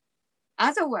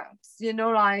other words, you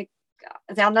know, like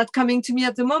they're not coming to me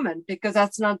at the moment because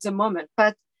that's not the moment.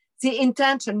 But the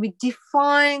intention, we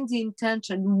define the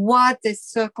intention, what this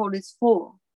circle is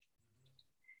for.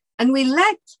 And we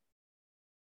let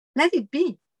it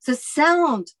be. The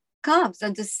sound comes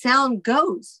and the sound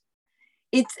goes.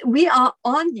 We are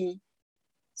only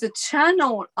the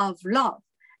channel of love.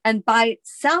 And by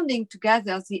sounding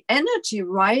together, the energy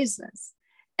rises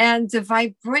and the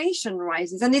vibration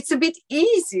rises. And it's a bit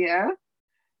easier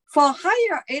for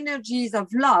higher energies of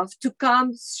love to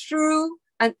come through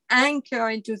and anchor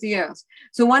into the earth.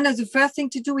 So one of the first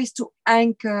things to do is to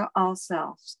anchor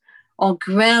ourselves or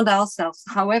ground ourselves,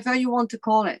 however you want to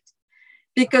call it.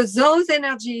 Because those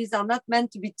energies are not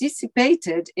meant to be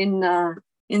dissipated in the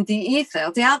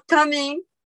ether. They are coming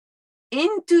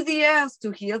into the earth,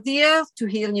 to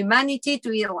heal humanity, to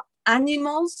heal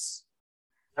animals,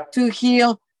 to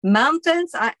heal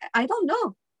mountains. I don't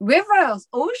know, rivers,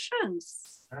 oceans,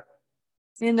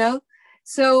 you know.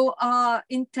 So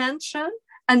intention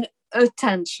and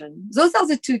attention. Those are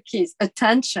the two keys.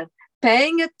 Attention,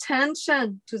 paying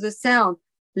attention to the sound,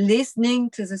 listening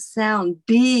to the sound,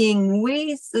 being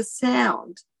with the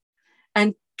sound,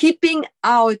 and keeping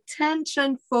our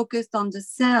attention focused on the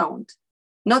sound,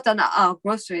 not on our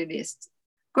grocery list.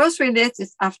 Grocery list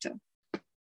is after.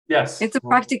 Yes. It's the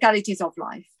practicalities of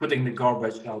life. Putting the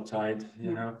garbage outside,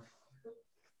 you know.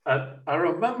 I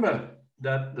remember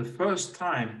that the first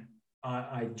time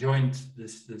I joined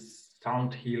this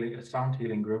sound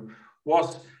healing group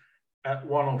was at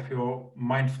one of your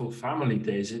mindful family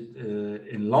days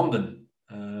in London.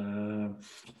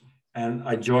 And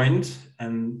I joined,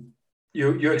 and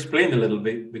you explained a little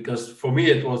bit, because for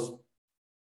me it was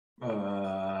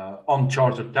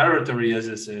uncharted territory, as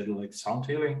I said, like sound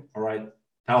healing. All right,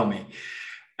 tell me.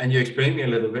 And you explained me a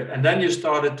little bit, and then you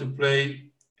started to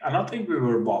play, and I think we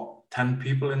were about 10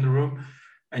 people in the room,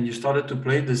 and you started to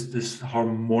play this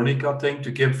harmonica thing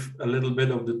to give a little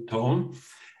bit of the tone.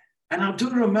 And I do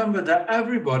remember that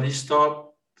everybody started,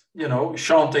 you know,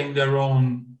 chanting their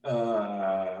own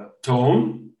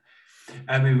tone.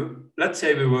 And let's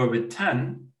say we were with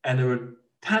 10, and there were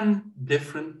 10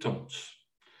 different tones.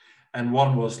 And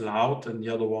one was loud and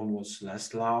the other one was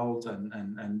less loud,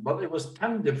 but it was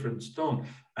 10 different tones.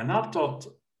 And I thought,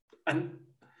 and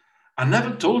I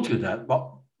never told you that,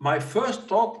 but my first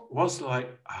thought was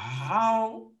like,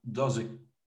 how does a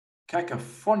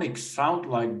cacophonic sound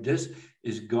like this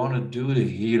is gonna do the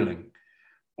healing,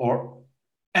 or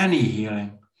any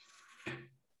healing?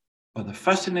 But the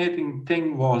fascinating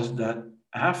thing was that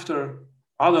after,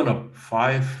 I don't know,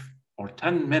 5 or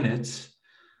 10 minutes,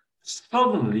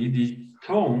 suddenly the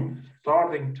tone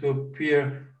starting to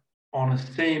appear on the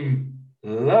same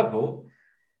level.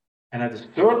 And at a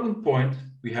certain point,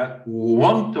 we had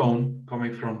one tone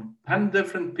coming from 10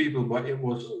 different people, but it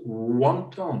was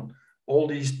one tone, all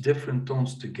these different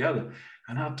tones together.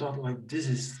 And I thought, like, this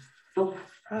is so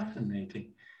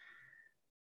fascinating.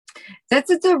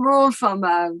 That's the rule from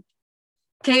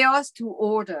chaos to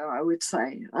order, I would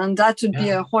say. And that would be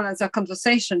a whole other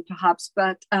conversation, perhaps.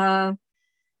 But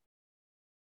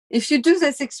if you do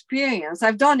this experience,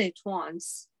 I've done it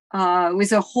once,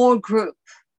 with a whole group.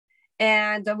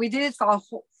 And we did it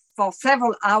for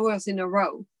several hours in a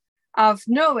row of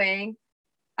knowing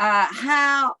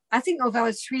how, I think over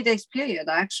a 3 days period,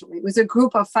 actually, with a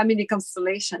group of family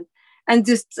constellation. And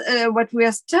this, what we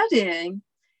are studying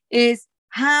is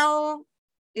how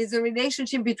is the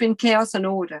relationship between chaos and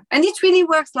order. And it really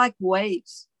works like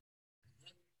waves.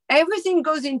 Everything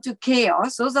goes into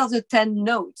chaos. Those are the 10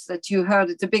 notes that you heard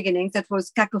at the beginning that was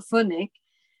cacophonic.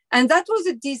 And that was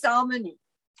a disharmony.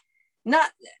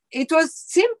 It was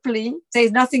simply,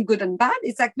 there's nothing good and bad.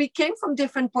 It's like we came from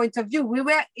different points of view. We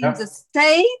were in the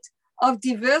state of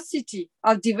diversity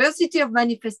of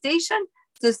manifestation,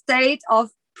 the state of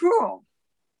plural,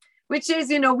 which is,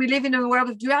 we live in a world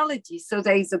of duality. So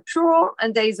there is a plural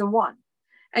and there is a one.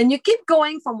 And you keep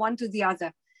going from one to the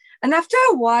other. And after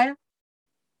a while,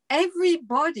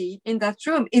 everybody in that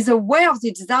room is aware of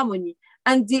the disharmony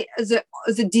and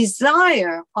the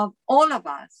desire of all of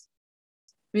us,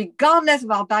 regardless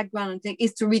of our background and thing,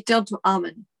 is to return to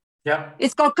harmony. Yeah.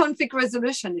 It's called conflict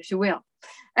resolution, if you will.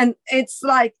 And it's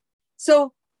like,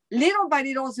 so little by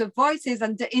little, the voices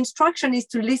and the instruction is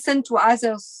to listen to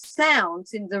other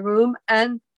sounds in the room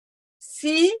and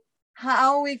see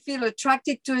how we feel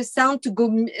attracted to a sound, to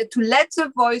let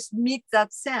the voice meet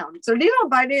that sound. So little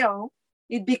by little,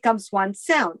 it becomes one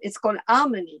sound. It's called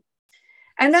harmony.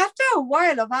 And after a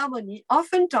while of harmony,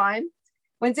 oftentimes,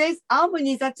 when there's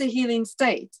harmony, that's a healing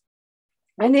state.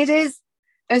 And it is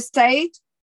a state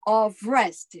of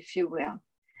rest, if you will.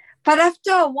 But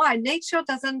after a while, nature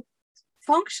doesn't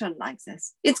function like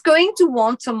this. It's going to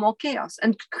want some more chaos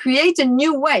and create a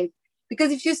new wave.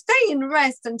 Because if you stay in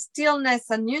rest and stillness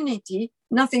and unity,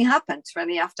 nothing happens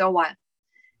really after a while.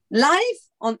 Life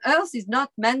on Earth is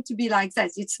not meant to be like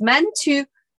this. It's meant to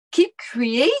keep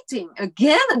creating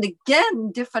again and again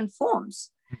in different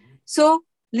forms. So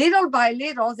little by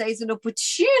little, there is an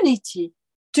opportunity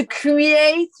to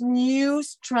create new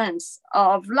strands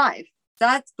of life.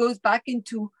 That goes back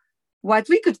into what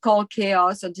we could call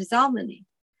chaos or disharmony.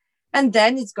 And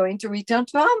then it's going to return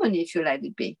to harmony if you let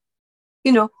it be.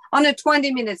 On a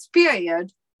 20 minutes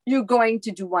period, you're going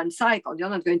to do one cycle. You're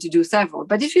not going to do several.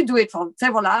 But if you do it for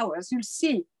several hours, you'll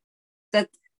see that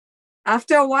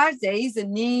after a while, there is a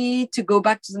need to go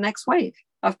back to the next wave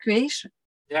of creation.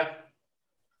 Yeah.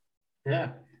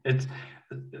 Yeah.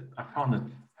 I found it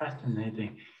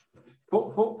fascinating.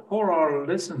 For our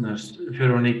listeners,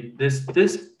 Veronique, this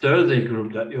Thursday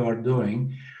group that you are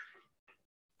doing,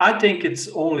 I think it's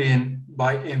only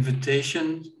by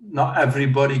invitation. Not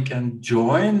everybody can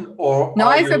join, or no,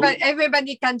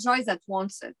 everybody can join that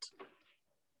wants it.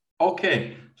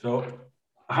 Okay, so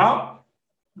how?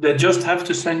 They just have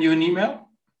to send you an email?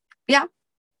 Yeah.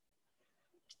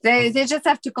 They just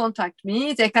have to contact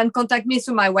me. They can contact me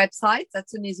through my website.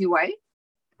 That's an easy way.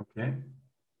 Okay.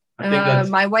 I think that's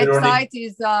my website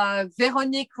is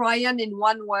Veronique Ryan in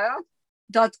one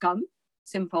word.com.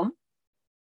 Simple.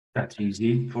 That's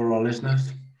easy for our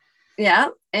listeners. Yeah.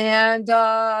 And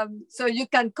so you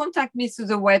can contact me through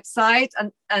the website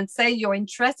and say you're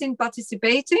interested in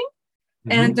participating.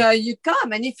 Mm-hmm. And you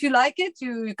come. And if you like it,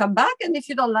 you come back. And if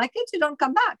you don't like it, you don't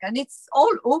come back. And it's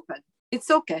all open. It's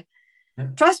okay. Yeah.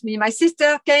 Trust me, my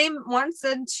sister came once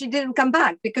and she didn't come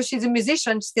back because she's a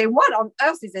musician. She said, what on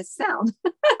earth is this sound?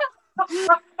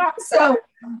 So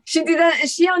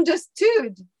she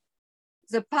understood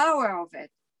the power of it,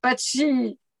 but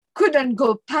she couldn't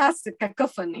go past the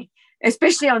cacophony,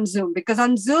 especially on Zoom, because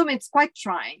on Zoom, it's quite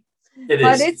trying.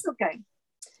 But it's okay.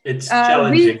 It's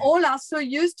challenging. We all are so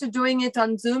used to doing it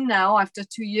on Zoom now after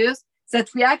 2 years that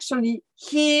we actually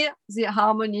hear the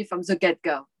harmony from the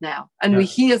get-go now. And we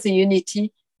hear the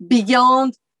unity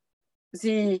beyond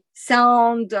the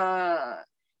sound.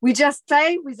 We just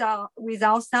stay with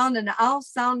our sound, and our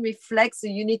sound reflects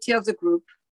the unity of the group.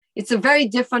 It's a very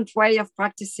different way of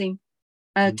practicing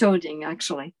toning,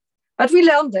 actually. But we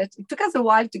learned it. It took us a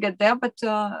while to get there, but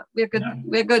we're good. Yeah.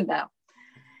 We're good now.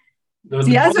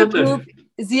 The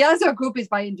other group is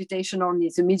by invitation only.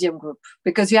 It's a medium group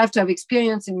because you have to have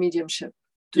experience in mediumship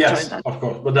to join that. Of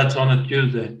course, but that's on a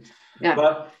Tuesday. Yeah.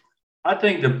 But I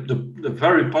think the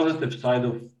very positive side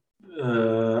of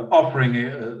offering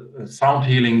a sound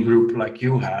healing group like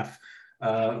you have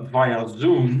via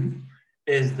Zoom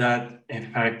is that,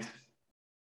 in fact,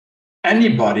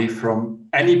 anybody from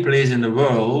any place in the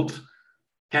world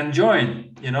can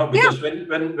join, because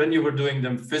when you were doing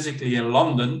them physically in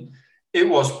London, it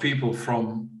was people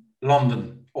from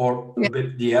London or a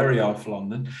bit the area of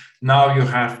London. Now you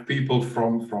have people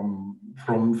from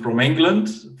England,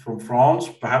 from France,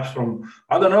 perhaps from,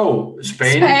 I don't know,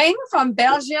 Spain, from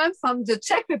Belgium, from the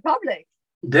Czech Republic.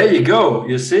 There you go.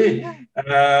 You see,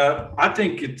 I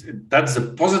think that's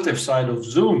the positive side of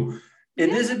Zoom. It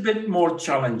is a bit more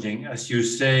challenging, as you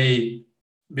say,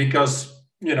 because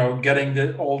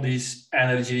getting all these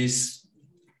energies,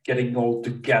 getting all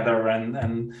together,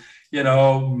 and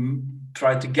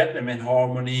try to get them in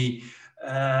harmony.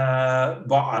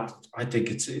 But I think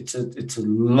it's a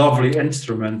lovely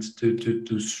instrument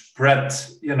to spread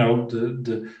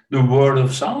the word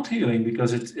of sound healing,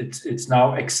 because it's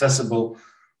now accessible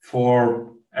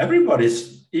for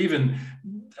everybody's. Even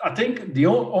I think the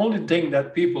only thing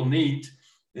that people need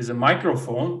is a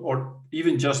microphone, or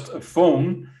even just a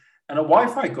phone and a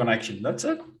Wi-Fi connection. That's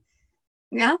it.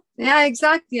 Yeah,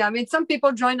 exactly. I mean, some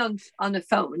people join on a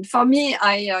phone. For me,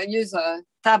 I use a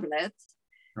tablet,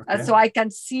 so I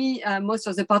can see most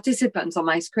of the participants on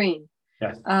my screen.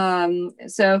 Yes.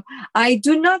 So I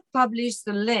do not publish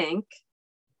the link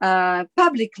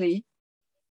publicly,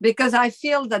 because I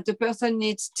feel that the person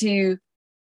needs to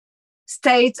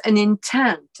state an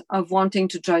intent of wanting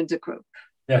to join the group.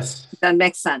 Yes. That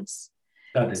makes sense.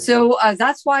 That is. So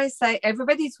that's why I say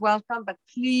everybody's welcome, but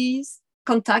please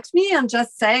contact me and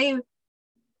just say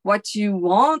what you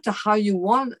want, how you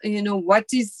want, what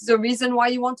is the reason why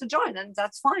you want to join, and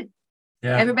that's fine.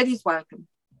 Yeah. Everybody's welcome.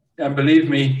 And believe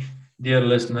me, dear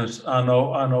listeners, I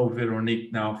know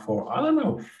Veronique now for, I don't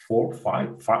know,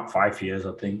 5 years,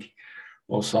 I think,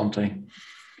 or something.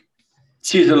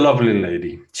 She's a lovely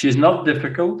lady. She's not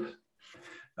difficult,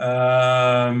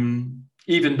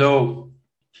 even though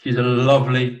she's a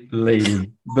lovely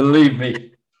lady. Believe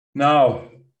me. Now,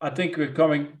 I think we're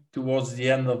coming towards the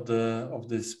end of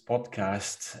this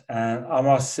podcast, and I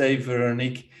must say,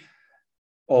 Veronique,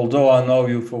 although I know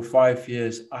you for 5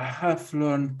 years, I have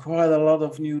learned quite a lot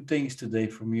of new things today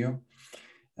from you.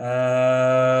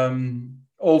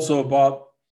 Also about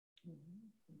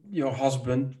your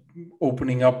husband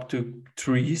opening up to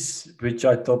trees, which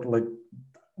I thought, like,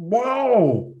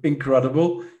 wow,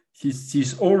 incredible.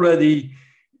 She's already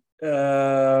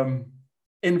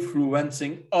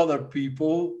influencing other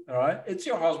people. All right, it's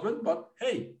your husband, but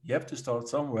hey, you have to start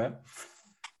somewhere.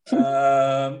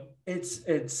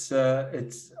 It's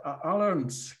I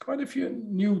learned quite a few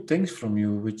new things from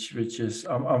you, which is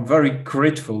I'm very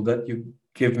grateful that you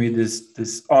give me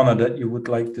this honor that you would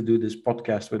like to do this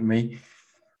podcast with me.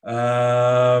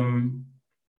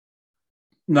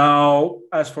 Now,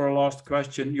 as for a last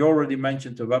question, you already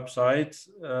mentioned the website.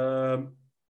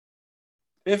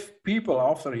 If people,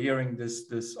 after hearing this,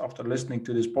 after listening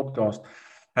to this podcast,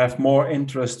 have more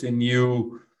interest in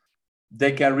you,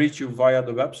 they can reach you via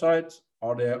the website.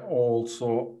 Are there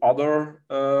also other?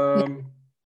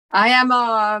 I have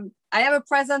a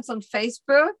presence on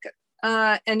Facebook,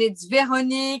 and it's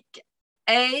Veronique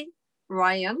A.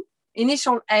 Ryan.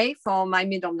 Initial A for my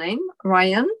middle name,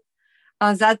 Ryan.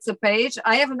 That's a page.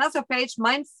 I have another page,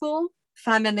 Mindful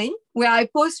Family, where I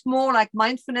post more like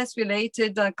mindfulness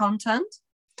related content.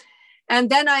 And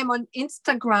then I'm on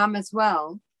Instagram as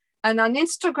well. And on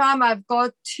Instagram, I've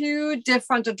got 2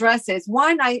 different addresses.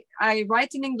 One, I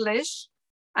write in English,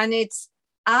 and it's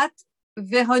at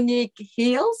Veronique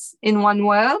Heals in one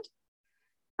word.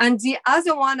 And the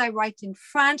other one I write in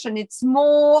French, and it's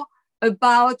more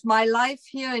about my life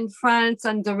here in France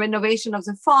and the renovation of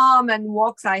the farm and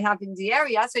walks I have in the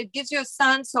area. So it gives you a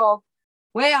sense of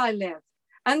where I live.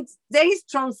 And there is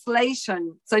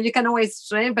translation, so you can always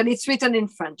try, but it's written in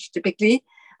French typically.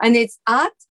 And it's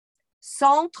at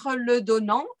Centre Le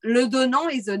Donnant. Le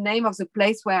Donnant is the name of the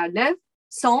place where I live.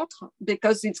 Centre,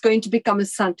 because it's going to become a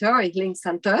center, a healing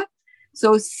center.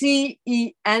 So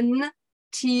CENTRELEDONAN.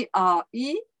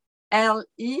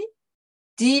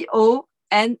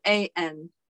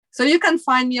 So you can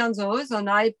find me on those, and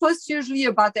I post usually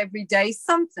about every day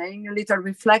something, a little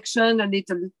reflection, a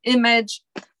little image.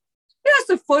 Just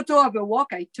a photo of a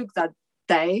walk I took that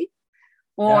day,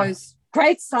 or a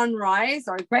great sunrise,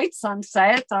 or a great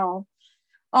sunset, or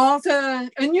a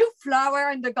new flower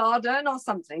in the garden, or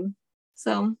something.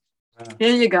 So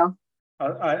here you go.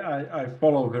 I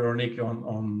follow Veronique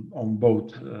on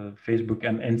both Facebook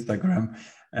and Instagram,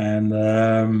 and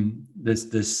this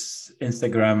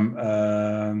Instagram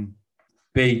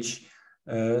page,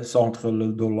 Centre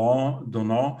Le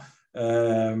Donnant.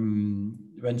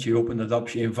 When she opened it up,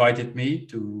 she invited me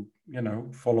to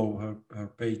follow her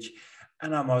page,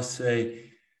 and I must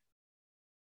say,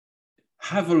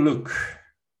 have a look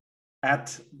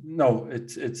at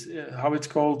it's how it's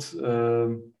called.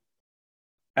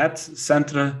 At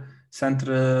Centre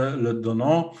Le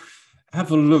Donnant,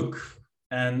 have a look,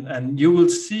 and you will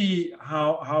see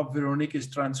how Veronique is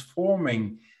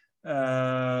transforming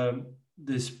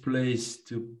this place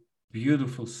to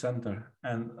beautiful center.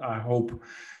 And I hope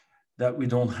that we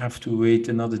don't have to wait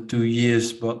another 2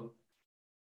 years, but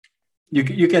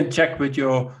you can check with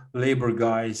your labor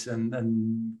guys and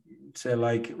say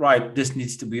like, right, this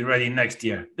needs to be ready next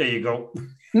year. There you go.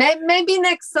 Maybe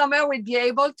next summer we'll be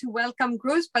able to welcome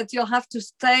groups, but you'll have to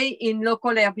stay in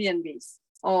local Airbnbs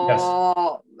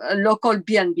or local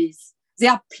B&Bs.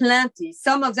 There are plenty.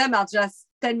 Some of them are just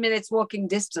 10 minutes walking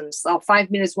distance or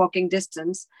 5 minutes walking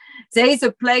distance. There is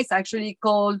a place actually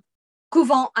called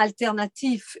Couvent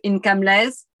Alternatif in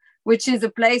Camlez, which is a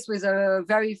place with a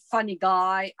very funny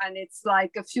guy, and it's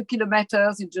like a few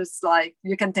kilometers. You just like,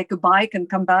 you can take a bike and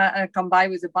come by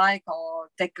with a bike or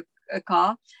take a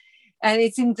car, and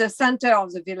it's in the center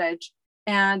of the village.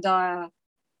 And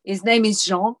his name is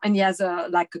Jean, and he has a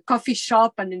coffee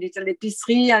shop and a little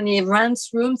épicerie, and he rents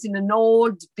rooms in an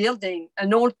old building,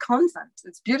 an old convent.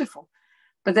 It's beautiful,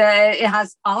 but it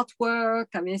has artwork.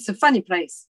 I mean, it's a funny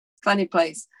place.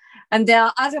 And there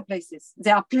are other places.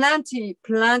 There are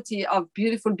plenty of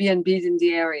beautiful B&Bs in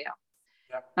the area,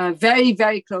 very,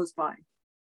 very close by.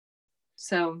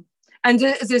 So, and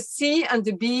the sea and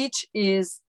the beach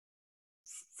is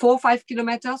 4 or 5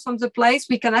 kilometers from the place.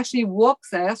 We can actually walk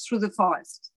there through the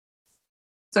forest.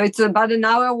 So it's about an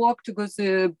hour walk to go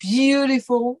to a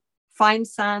beautiful fine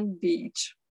sand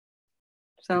beach.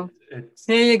 So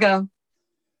here you go.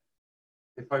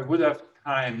 If I would have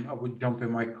time, I would jump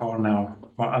in my car now,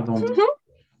 but I don't.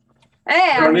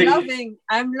 Hey,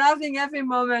 I'm loving every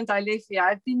moment I live here.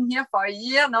 I've been here for a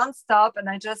year nonstop, and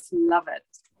I just love it.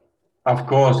 Of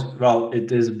course, well,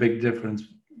 it is a big difference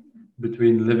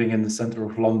between living in the center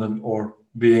of London or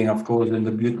being, of course, in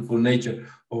the beautiful nature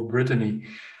of Brittany.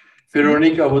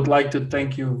 Veronique, I would like to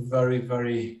thank you very,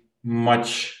 very much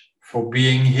for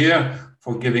being here,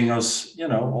 for giving us,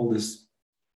 all this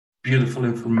beautiful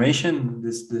information,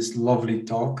 this lovely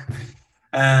talk.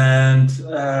 And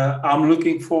I'm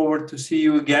looking forward to see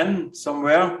you again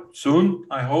somewhere soon,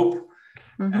 I hope.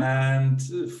 Mm-hmm. And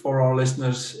for our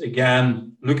listeners,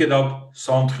 again, look it up,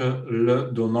 Centre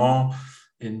Le Donnant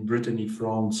in Brittany,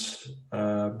 France,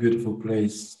 beautiful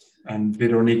place. And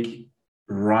Veronique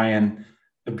Ryan,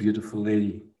 a beautiful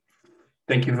lady.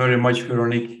 Thank you very much,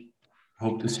 Veronique.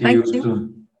 Hope to see you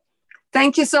soon.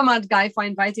 Thank you so much, Guy, for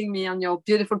inviting me on your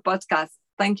beautiful podcast.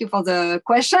 Thank you for the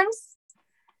questions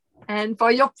and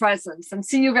for your presence, and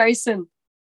see you very soon.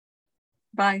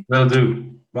 Bye. Will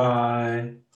do.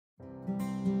 Bye.